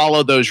got to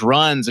follow those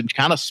runs and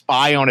kind of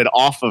spy on it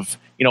off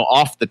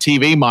the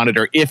TV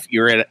monitor if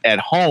you're at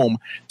home,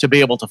 to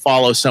be able to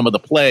follow some of the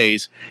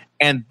plays.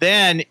 And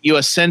then you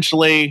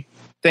essentially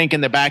think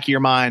in the back of your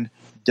mind,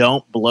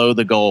 don't blow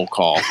the goal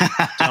call.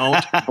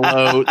 Don't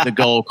blow the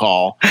goal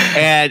call.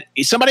 And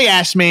somebody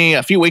asked me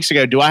a few weeks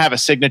ago, do I have a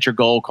signature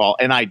goal call?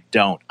 And I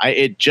don't.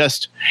 It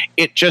just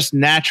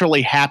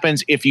naturally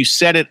happens. If you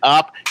set it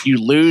up,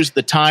 you lose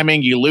the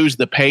timing, you lose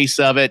the pace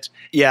of it.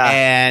 Yeah.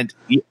 And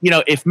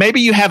if maybe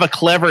you have a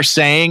clever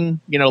saying,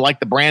 like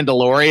the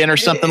Brandalorian or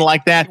something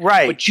like that,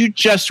 right? But you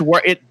just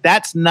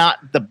that's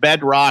not the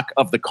bedrock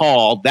of the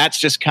call. That's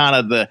just kind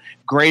of the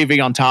gravy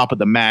on top of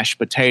the mashed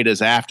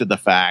potatoes after the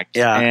fact.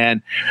 Yeah.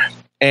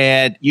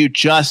 And you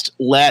just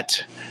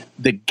let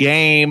the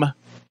game.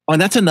 Oh,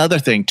 and that's another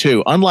thing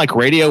too. Unlike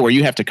radio, where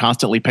you have to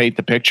constantly paint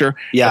the picture,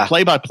 the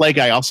play-by-play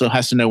guy also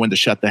has to know when to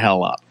shut the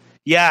hell up.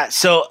 Yeah,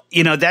 so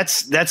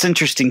that's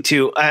interesting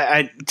too.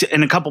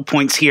 And a couple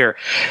points here.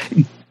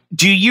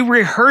 Do you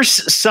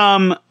rehearse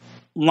some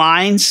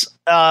lines,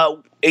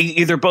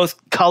 either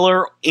both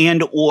color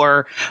and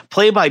or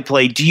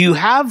play-by-play? Do you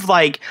have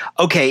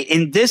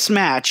in this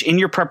match, in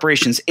your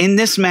preparations, in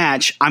this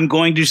match, I'm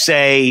going to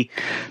say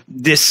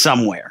this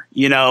somewhere,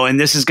 and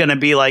this is going to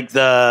be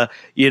the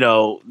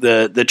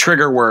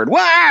trigger word,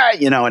 wah,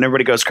 and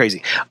everybody goes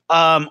crazy.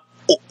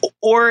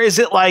 Or is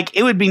it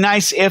it would be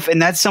nice if,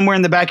 and that's somewhere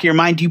in the back of your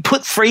mind, do you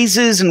put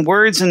phrases and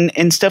words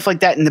and stuff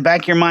like that in the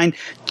back of your mind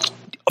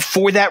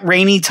for that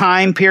rainy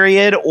time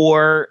period,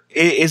 or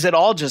is it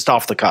all just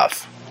off the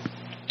cuff?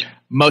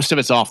 Most of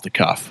it's off the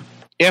cuff.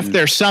 If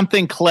there's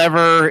something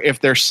clever, if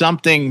there's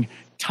something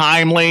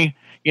timely,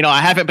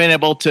 I haven't been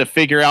able to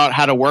figure out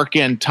how to work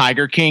in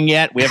Tiger King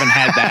yet. We haven't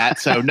had that.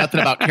 So nothing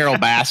about Carol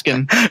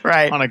Baskin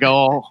right. on a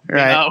goal.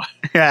 Right.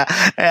 Yeah.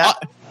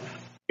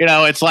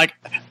 It's like,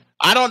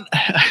 I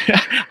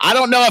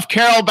don't know if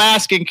Carol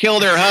Baskin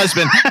killed her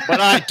husband,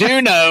 but I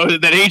do know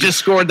that he just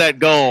scored that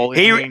goal.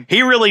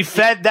 He really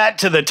fed that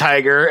to the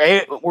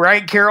Tiger,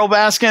 right? Carol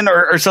Baskin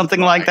or something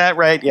like that,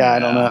 right? Yeah, I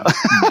don't know.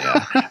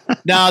 Yeah.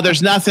 No,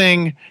 there's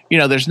nothing.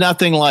 There's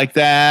nothing like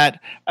that.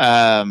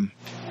 But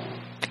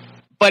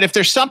if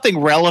there's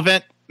something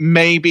relevant,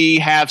 maybe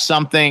have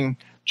something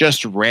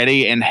just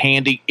ready and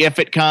handy if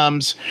it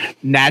comes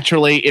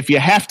naturally. If you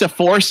have to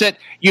force it,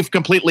 you've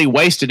completely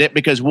wasted it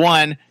because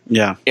one,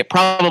 it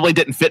probably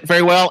didn't fit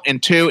very well,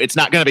 and two, it's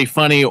not going to be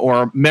funny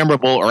or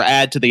memorable or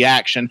add to the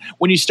action.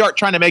 When you start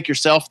trying to make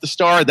yourself the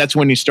star, that's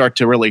when you start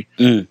to really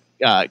kind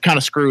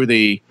of screw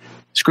the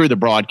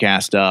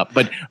broadcast up.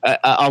 But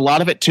a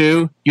lot of it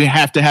too, you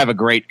have to have a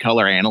great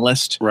color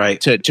analyst, right,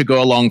 to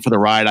go along for the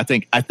ride. I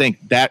think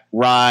that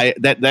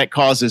that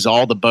causes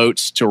all the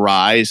boats to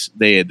rise.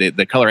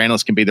 The color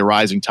analyst can be the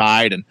rising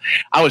tide. And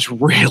I was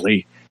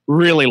really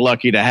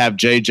lucky to have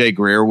JJ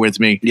Greer with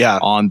me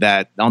on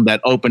that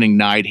opening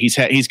night.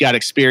 He's got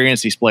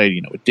experience. He's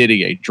played, with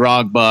Didier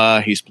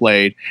Drogba. He's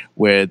played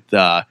with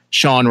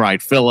Sean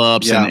Wright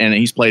Phillips, and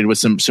he's played with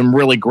some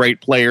really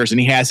great players,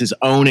 and he has his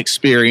own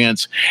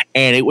experience.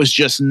 And it was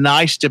just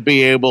nice to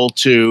be able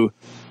to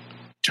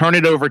turn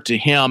it over to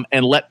him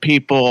and let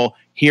people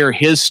hear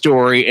his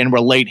story and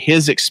relate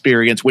his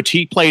experience, which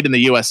he played in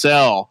the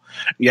USL.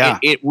 Yeah,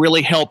 it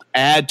really helped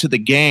add to the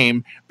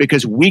game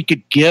because we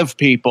could give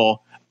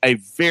people a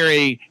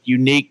very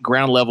unique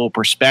ground level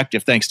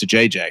perspective thanks to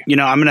JJ.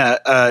 I'm going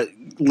to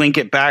link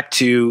it back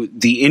to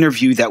the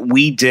interview that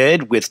we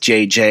did with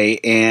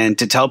JJ and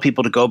to tell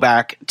people to go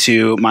back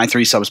to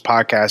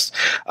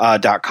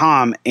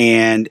my3subspodcast.com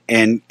and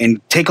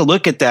take a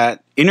look at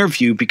that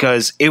interview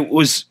because it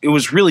was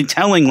really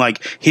telling.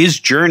 Like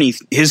his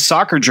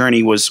soccer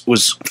journey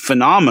was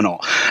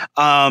phenomenal.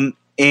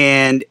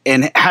 And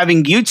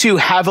having you two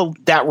have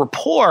that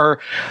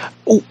rapport,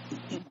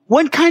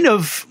 what kind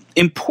of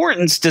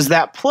importance does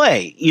that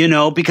play,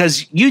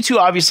 because you two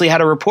obviously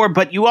had a rapport,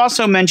 but you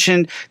also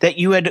mentioned that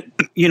you had,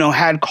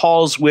 had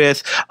calls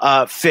with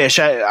Fish.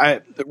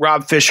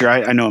 Rob Fisher,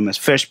 I know him as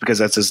Fish because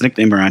that's his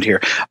nickname around here.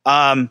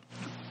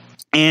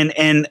 And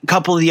a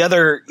couple of the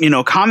other,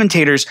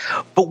 commentators,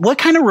 but what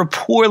kind of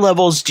rapport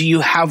levels do you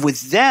have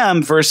with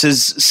them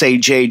versus say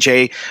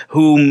JJ,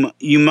 whom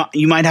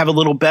you might have a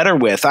little better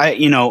with?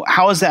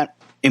 How is that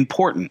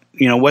important?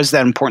 What is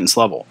that importance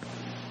level?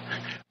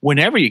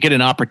 Whenever you get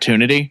an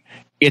opportunity,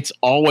 it's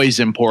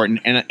always important.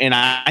 And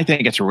I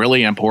think it's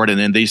really important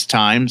in these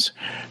times.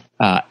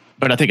 But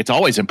I think it's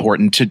always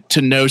important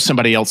to know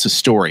somebody else's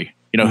story.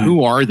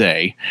 Who are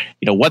they?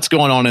 What's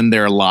going on in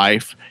their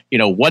life?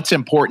 What's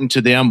important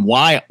to them?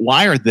 Why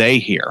are they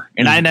here?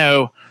 And I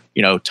know,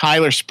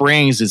 Tyler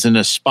Springs is an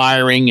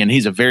aspiring and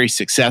he's a very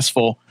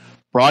successful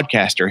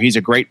broadcaster. He's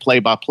a great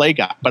play-by-play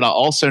guy, but I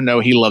also know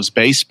he loves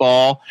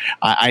baseball.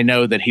 I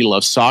know that he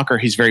loves soccer.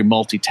 He's very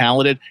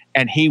multi-talented,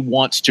 and he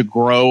wants to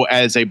grow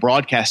as a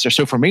broadcaster.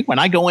 So for me, when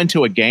I go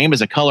into a game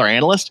as a color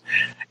analyst,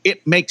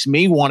 it makes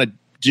me want to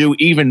do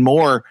even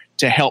more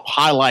to help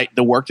highlight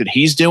the work that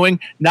he's doing,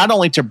 not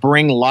only to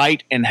bring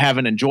light and have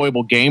an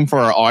enjoyable game for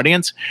our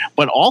audience,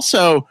 but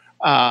also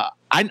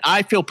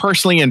I feel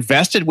personally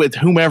invested with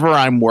whomever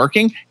I'm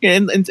working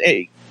and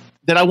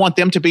that I want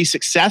them to be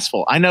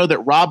successful. I know that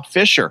Rob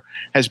Fisher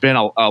has been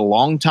a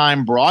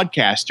longtime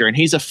broadcaster, and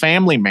he's a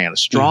family man, a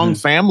strong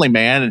family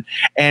man.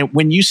 And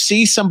when you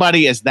see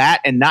somebody as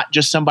that and not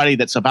just somebody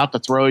that's about to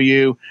throw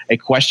you a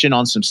question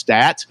on some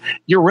stats,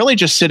 you're really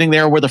just sitting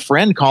there with a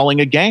friend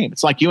calling a game.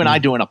 It's like you and I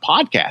doing a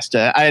podcast.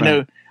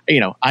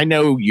 I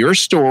know your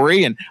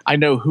story and I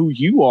know who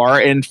you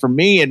are. And for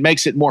me, it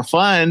makes it more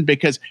fun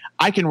because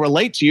I can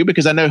relate to you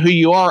because I know who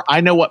you are.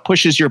 I know what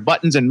pushes your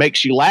buttons and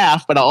makes you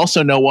laugh, but I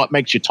also know what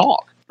makes you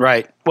talk.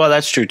 Right. Well,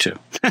 that's true too.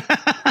 And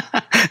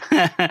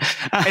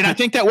I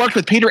think that worked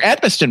with Peter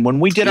Edmiston. When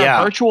we did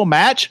our virtual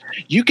match,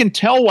 you can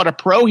tell what a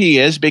pro he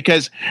is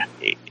because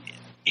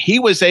he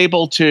was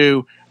able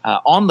to,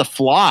 on the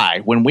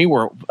fly, when we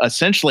were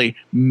essentially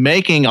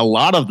making a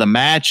lot of the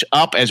match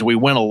up as we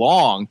went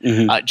along,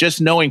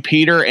 just knowing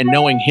Peter and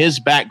knowing his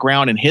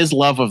background and his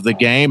love of the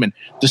game. And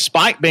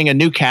despite being a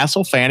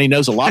Newcastle fan, he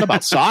knows a lot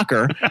about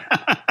soccer,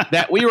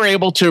 that we were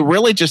able to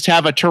really just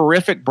have a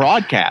terrific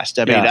broadcast.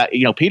 I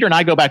mean, Peter and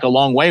I go back a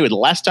long way. The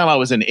last time I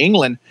was in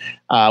England,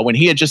 when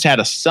he had just had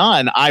a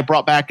son, I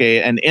brought back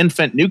an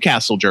infant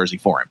Newcastle jersey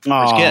for him,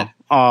 for his kid.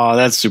 Oh,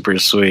 that's super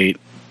sweet.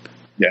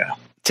 Yeah.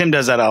 Tim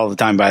does that all the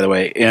time, by the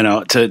way,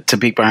 to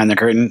peek behind the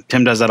curtain.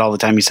 Tim does that all the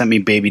time. He sent me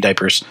baby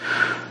diapers.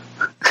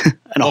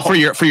 For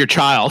your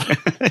child.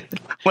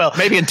 Well,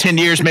 maybe in 10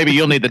 years, maybe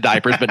you'll need the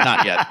diapers, but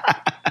not yet.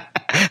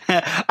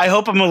 I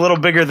hope I'm a little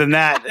bigger than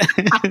that.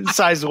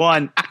 Size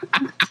 1.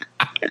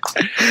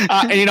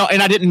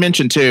 And I didn't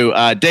mention too,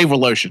 Dave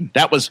Woloshin.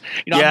 That was,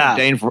 I've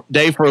known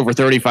Dave for over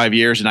 35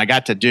 years, and I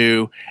got to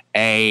do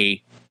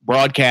a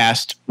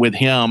broadcast with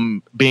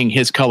him being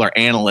his color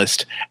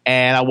analyst.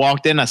 And I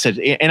walked in, I said,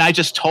 and I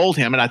just told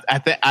him, and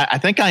I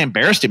think I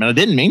embarrassed him, and I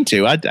didn't mean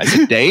to. I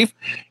said, Dave,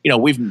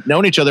 we've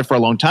known each other for a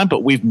long time,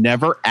 but we've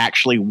never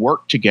actually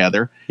worked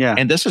together. Yeah.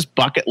 And this is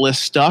bucket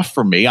list stuff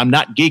for me. I'm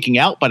not geeking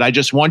out, but I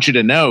just want you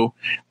to know,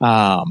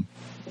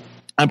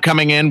 I'm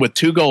coming in with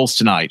 2 goals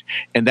tonight,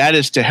 and that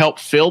is to help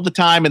fill the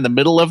time in the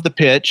middle of the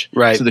pitch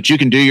so that you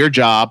can do your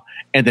job.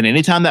 And then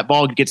anytime that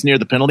ball gets near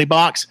the penalty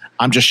box,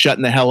 I'm just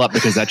shutting the hell up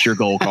because that's your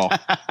goal call.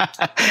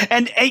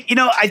 And,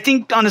 I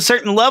think on a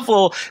certain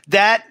level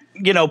that,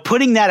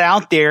 putting that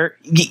out there,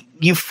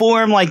 you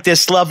form like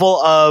this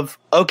level of,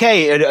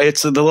 okay,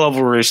 it's the level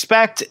of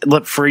respect.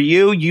 Look, for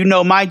you,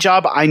 my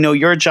job, I know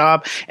your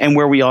job, and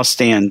where we all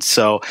stand.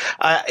 So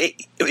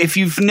if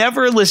you've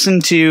never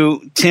listened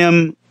to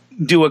Tim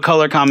do a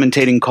color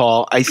commentating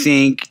call, I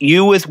think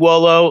you with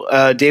Wolo,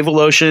 Dave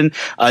Woloshin,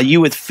 you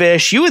with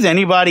Fish, you with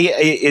anybody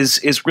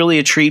is really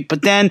a treat.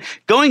 But then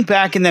going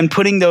back and then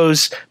putting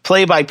those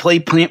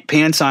play-by-play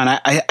pants on,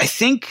 I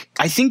think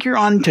you're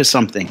on to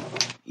something.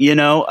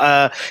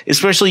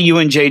 Especially you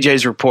and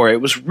JJ's report.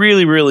 It was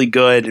really, really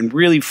good and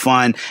really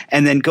fun.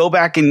 And then go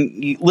back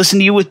and listen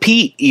to you with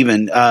Pete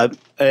even.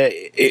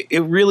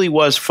 It really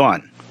was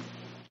fun.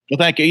 Well,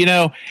 thank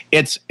you.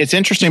 It's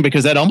interesting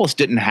because that almost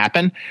didn't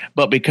happen,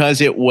 but because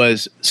it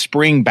was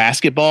spring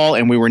basketball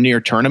and we were near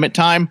tournament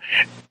time,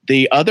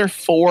 the other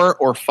 4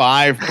 or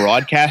 5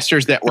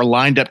 broadcasters that were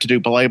lined up to do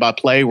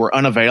play-by-play were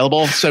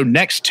unavailable. So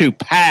next to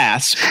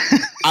Pass,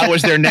 I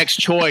was their next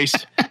choice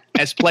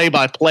as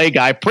play-by-play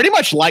guy, pretty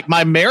much like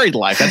my married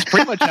life. That's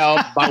pretty much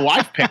how my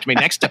wife picked me,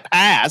 next to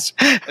Pass.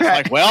 It's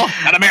like, well,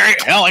 I got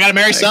to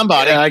marry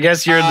somebody. I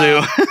guess you're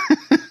due.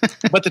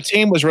 But the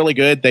team was really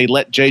good. They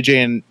let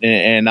JJ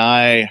and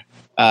I,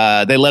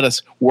 they let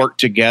us work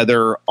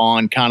together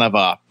on kind of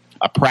a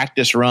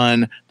practice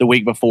run the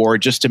week before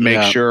just to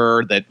make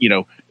sure that,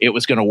 it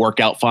was going to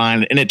work out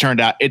fine. And it turned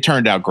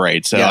out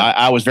great. So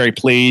I was very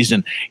pleased.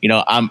 And,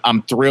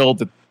 I'm thrilled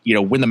that,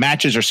 when the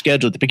matches are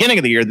scheduled at the beginning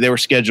of the year, they were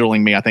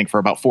scheduling me, I think, for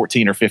about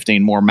 14 or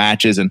 15 more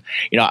matches. And,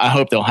 I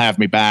hope they'll have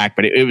me back,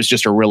 but it was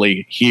just a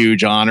really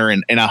huge honor.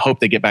 And I hope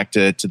they get back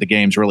to the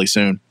games really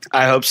soon.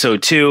 I hope so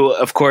too.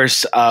 Of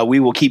course, we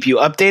will keep you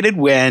updated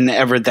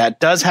whenever that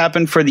does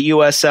happen for the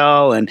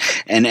USL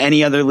and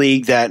any other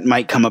league that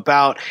might come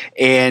about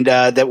and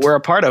that we're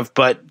a part of.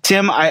 But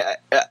Tim, I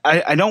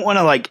don't want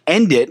to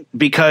end it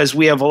because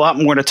we have a lot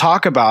more to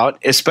talk about,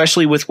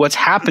 especially with what's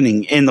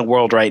happening in the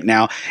world right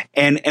now.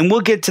 And we'll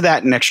get to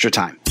that in extra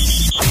time.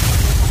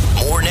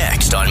 More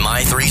next on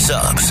My 3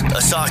 Subs,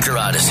 a soccer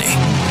odyssey.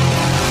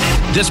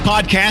 This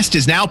podcast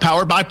is now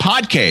powered by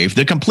Podcave,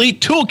 the complete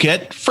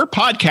toolkit for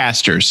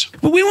podcasters.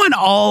 But we want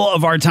all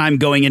of our time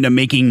going into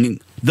making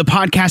the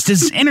podcast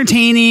as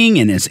entertaining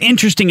and as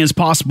interesting as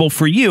possible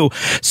for you.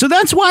 So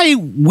that's why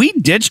we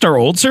ditched our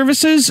old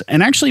services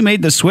and actually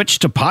made the switch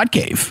to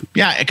Podcave.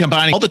 Yeah,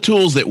 combining all the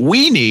tools that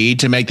we need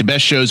to make the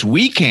best shows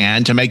we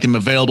can, to make them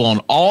available on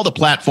all the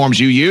platforms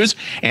you use,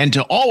 and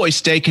to always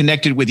stay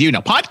connected with you.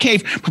 Now,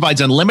 Podcave provides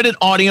unlimited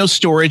audio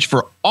storage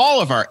for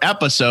all of our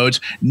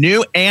episodes,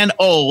 new and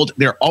old.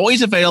 They're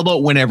always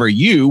available whenever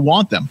you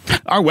want them.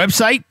 Our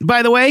website,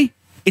 by the way,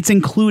 it's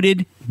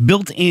included,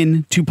 built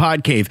in to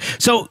Podcave.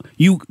 So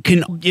you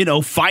can,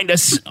 find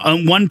us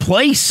on one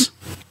place.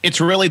 It's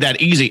really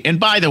that easy. And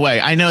by the way,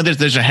 I know that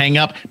there's a hang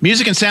up.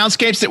 Music and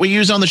soundscapes that we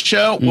use on the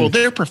show, well,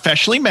 they're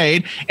professionally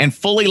made and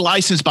fully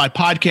licensed by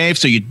Podcave,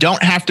 so you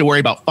don't have to worry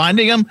about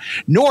finding them,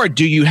 nor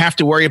do you have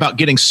to worry about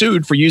getting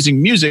sued for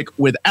using music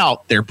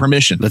without their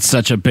permission. That's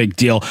such a big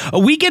deal.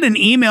 We get an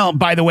email,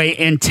 by the way,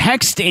 and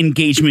text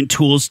engagement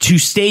tools to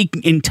stay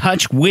in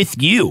touch with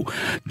you.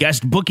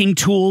 Guest booking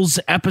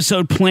tools,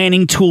 episode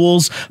planning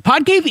tools.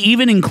 Podcave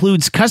even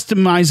includes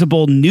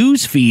customizable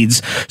news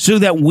feeds so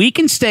that we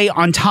can stay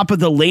on top of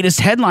the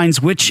latest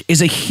headlines, which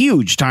is a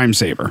huge time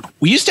saver.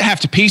 We used to have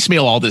to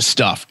piecemeal all this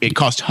stuff. It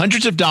cost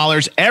hundreds of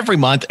dollars every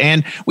month,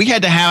 and we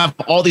had to have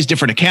all these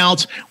different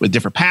accounts with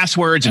different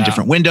passwords and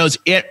different windows.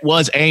 It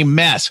was a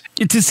mess.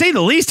 To say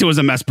the least, it was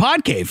a mess.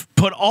 Podcave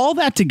put all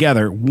that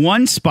together,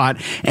 one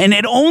spot, and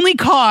it only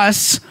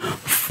costs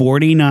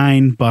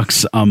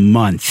 $49 a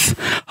month.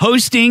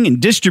 Hosting and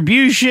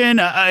distribution,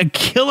 a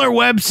killer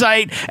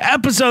website,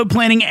 episode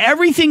planning,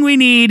 everything we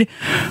need.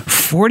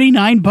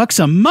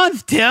 $49 a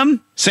month, Tim.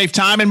 Save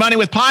time and money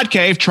with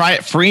Podcave. Try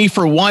it free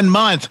for 1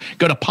 month.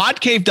 Go to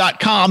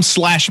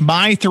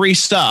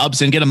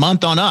podcave.com/my3subs and get a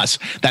month on us.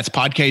 That's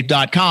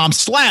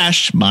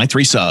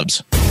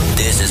podcave.com/my3subs.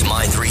 This is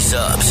My 3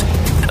 Subs,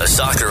 a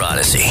soccer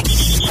odyssey.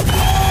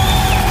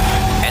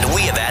 And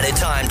we have added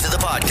time to the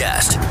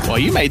podcast. Well,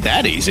 you made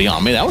that easy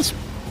on me. That was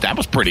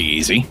pretty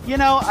easy.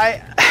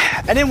 I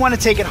didn't want to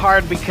take it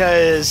hard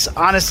because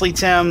honestly,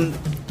 Tim,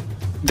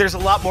 there's a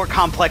lot more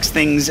complex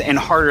things and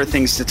harder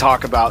things to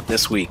talk about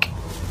this week.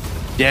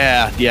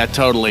 Yeah,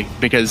 totally.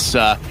 Because,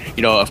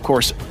 of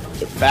course,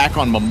 back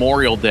on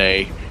Memorial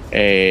Day,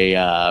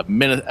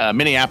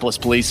 Minneapolis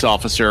police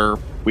officer.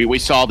 We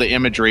saw the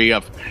imagery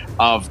of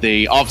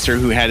the officer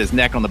who had his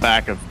neck on the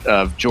back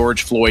of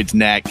George Floyd's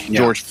neck. Yeah.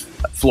 George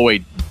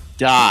Floyd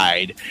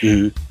died,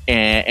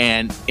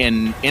 and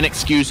in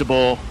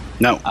inexcusable,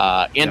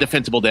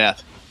 indefensible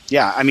death.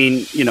 Yeah, I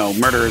mean,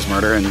 murder is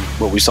murder, and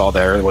what we saw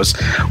there was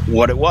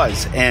what it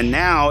was. And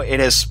now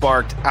it has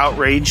sparked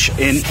outrage,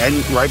 and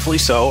rightfully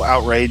so,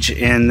 outrage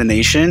in the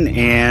nation,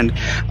 and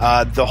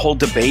the whole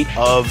debate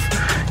of,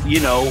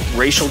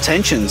 racial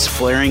tensions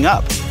flaring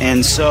up.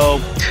 And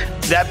so,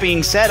 that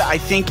being said, I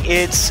think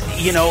it's,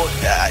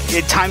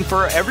 it's time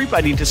for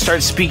everybody to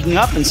start speaking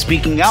up and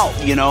speaking out,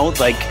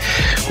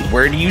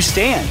 where do you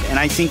stand? And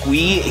I think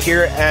we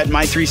here at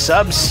My Three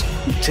Subs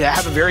to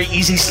have a very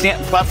easy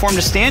platform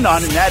to stand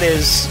on, and that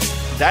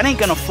ain't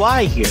gonna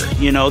fly here.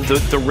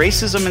 The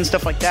racism and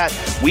stuff like that,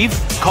 we've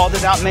called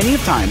it out many a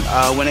time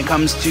when it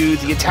comes to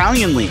the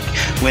Italian League,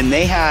 when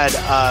they had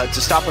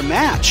to stop a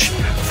match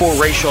for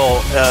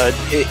racial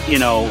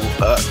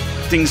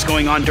things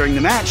going on during the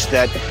match,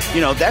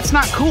 that's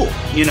not cool,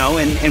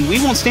 and we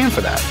won't stand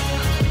for that.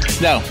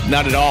 No,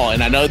 not at all.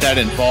 And I know that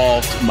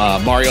involved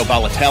Mario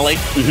Balotelli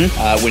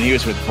when he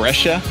was with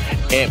Brescia,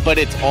 but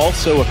it's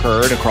also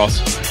occurred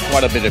across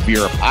quite a bit of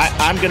Europe.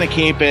 I'm going to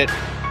keep it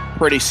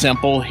pretty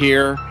simple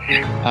here.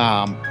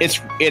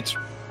 It's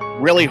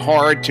really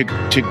hard to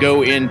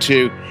go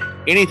into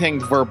anything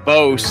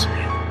verbose,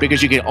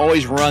 because you can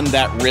always run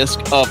that risk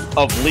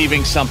of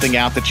leaving something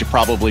out that you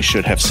probably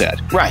should have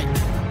said. Right.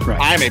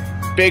 I'm a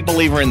big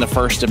believer in the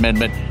First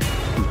Amendment.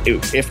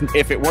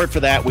 If it weren't for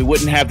that, we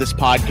wouldn't have this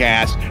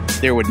podcast.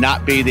 There would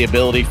not be the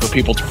ability for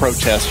people to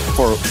protest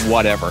for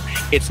whatever.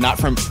 It's not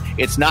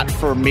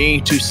for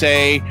me to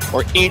say,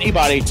 or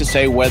anybody to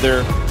say,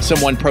 whether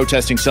someone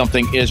protesting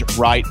something is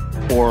right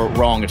or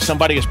wrong. If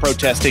somebody is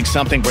protesting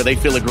something where they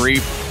feel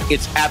aggrieved,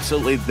 it's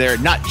absolutely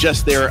not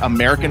just their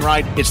American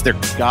right, it's their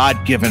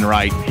God-given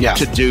right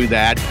to do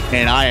that.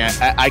 And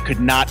I could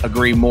not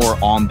agree more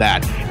on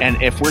that.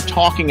 And if we're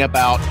talking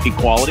about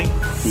equality,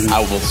 I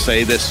will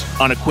say this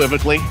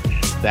unequivocally,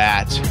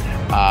 that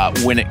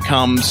when it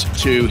comes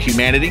to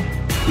humanity,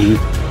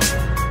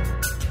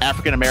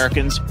 African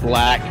Americans,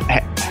 Black,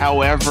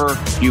 however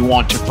you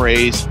want to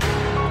phrase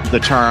the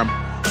term,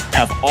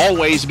 have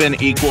always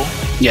been equal.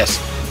 Yes.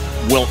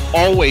 Will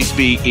always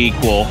be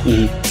equal.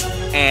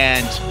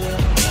 And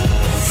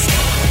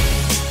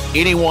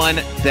anyone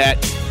that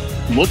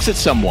looks at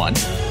someone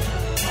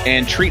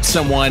and treats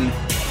someone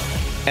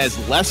as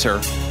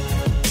lesser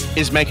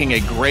is making a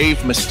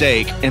grave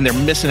mistake, and they're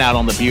missing out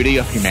on the beauty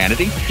of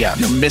humanity. Yeah.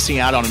 They're missing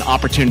out on an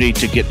opportunity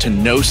to get to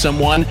know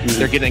someone.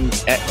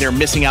 They're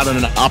missing out on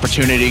an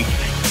opportunity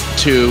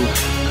to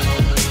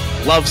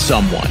love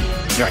someone.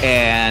 Right.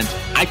 And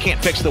I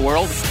can't fix the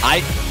world.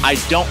 I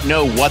don't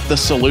know what the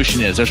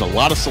solution is. There's a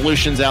lot of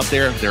solutions out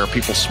there. There are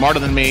people smarter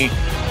than me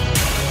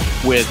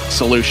with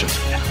solutions.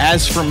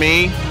 As for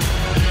me,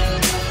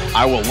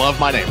 I will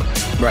love my neighbor.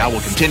 Right. I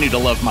will continue to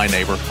love my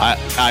neighbor. I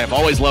have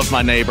always loved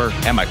my neighbor.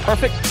 Am I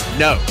perfect?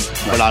 No.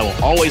 Right. But I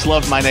will always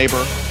love my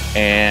neighbor.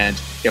 And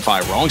if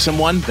I wrong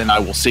someone, then I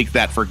will seek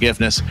that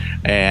forgiveness.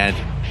 And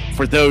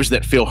for those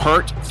that feel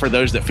hurt, for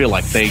those that feel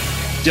like they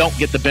don't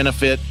get the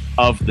benefit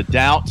of the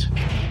doubt,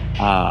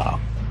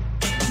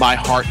 my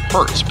heart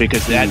hurts,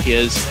 because that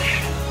is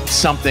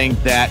something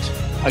that,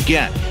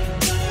 again,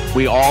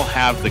 we all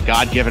have the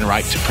God-given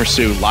right to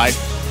pursue life,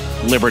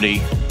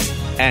 liberty,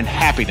 and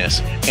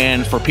happiness.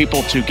 And for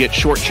people to get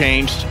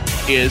shortchanged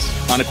is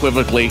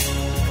unequivocally,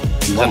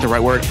 is that the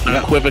right word?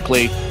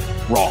 Unequivocally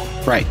wrong.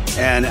 Right.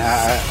 And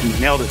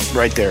nailed it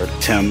right there,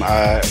 Tim.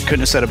 Couldn't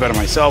have said it better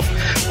myself.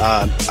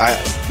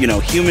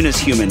 Human is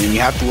human, and you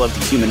have to love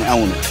the human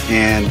element.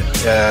 And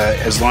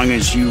as long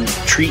as you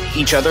treat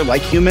each other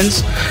like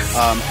humans,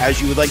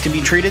 as you would like to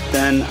be treated,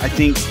 then I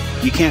think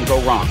you can't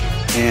go wrong.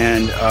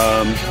 And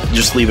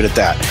just leave it at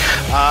that.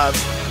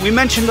 We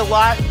mentioned a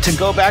lot to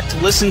go back to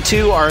listen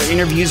to our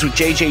interviews with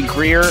JJ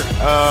Greer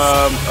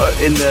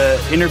in the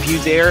interview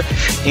there,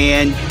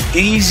 and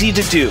easy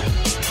to do.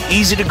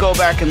 Easy to go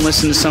back and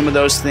listen to some of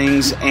those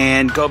things,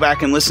 and go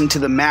back and listen to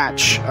the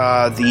match,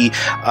 the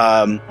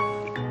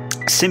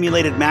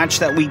simulated match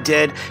that we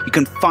did. You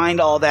can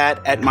find all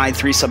that at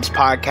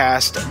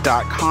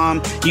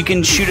my3subspodcast.com. You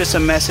can shoot us a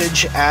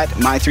message at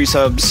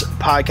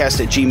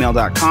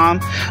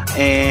my3subspodcast@gmail.com.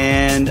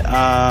 And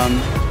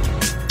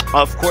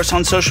of course,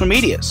 on social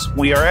medias,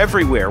 we are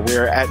everywhere.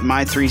 We're at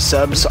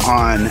My3Subs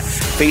on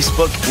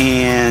Facebook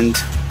and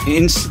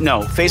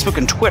Facebook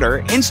and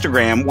Twitter.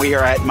 Instagram, we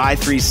are at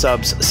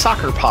My3Subs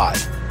Soccer Pod.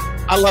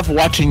 I love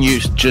watching you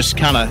just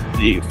kind of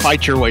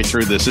fight your way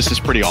through this. This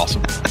is pretty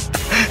awesome.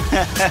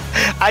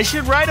 I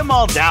should write them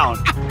all down.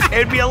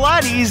 It'd be a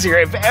lot easier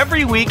if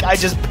every week I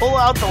just pull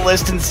out the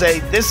list and say,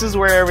 this is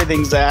where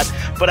everything's at.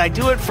 But I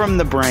do it from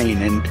the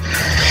brain, and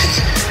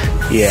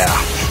yeah.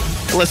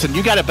 Listen,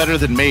 you got it better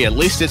than me. At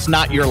least it's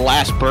not your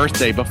last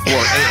birthday before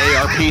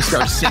AARP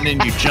starts sending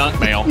you junk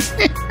mail.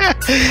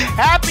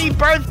 Happy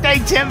birthday,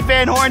 Tim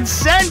Van Horn.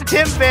 Send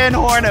Tim Van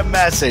Horn a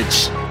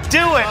message. Do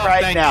it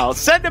right thank now.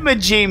 Send him a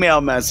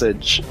Gmail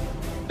message.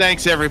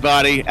 Thanks,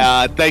 everybody.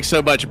 Thanks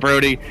so much,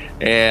 Brody.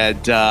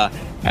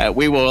 And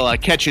we will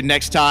catch you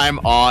next time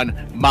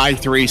on My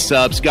 3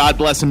 Subs. God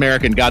bless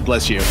America, and God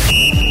bless you.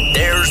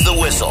 There's the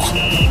whistle.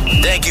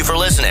 Thank you for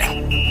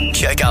listening.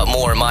 Check out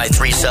more My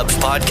 3 Subs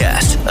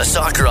podcast, a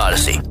soccer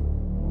odyssey,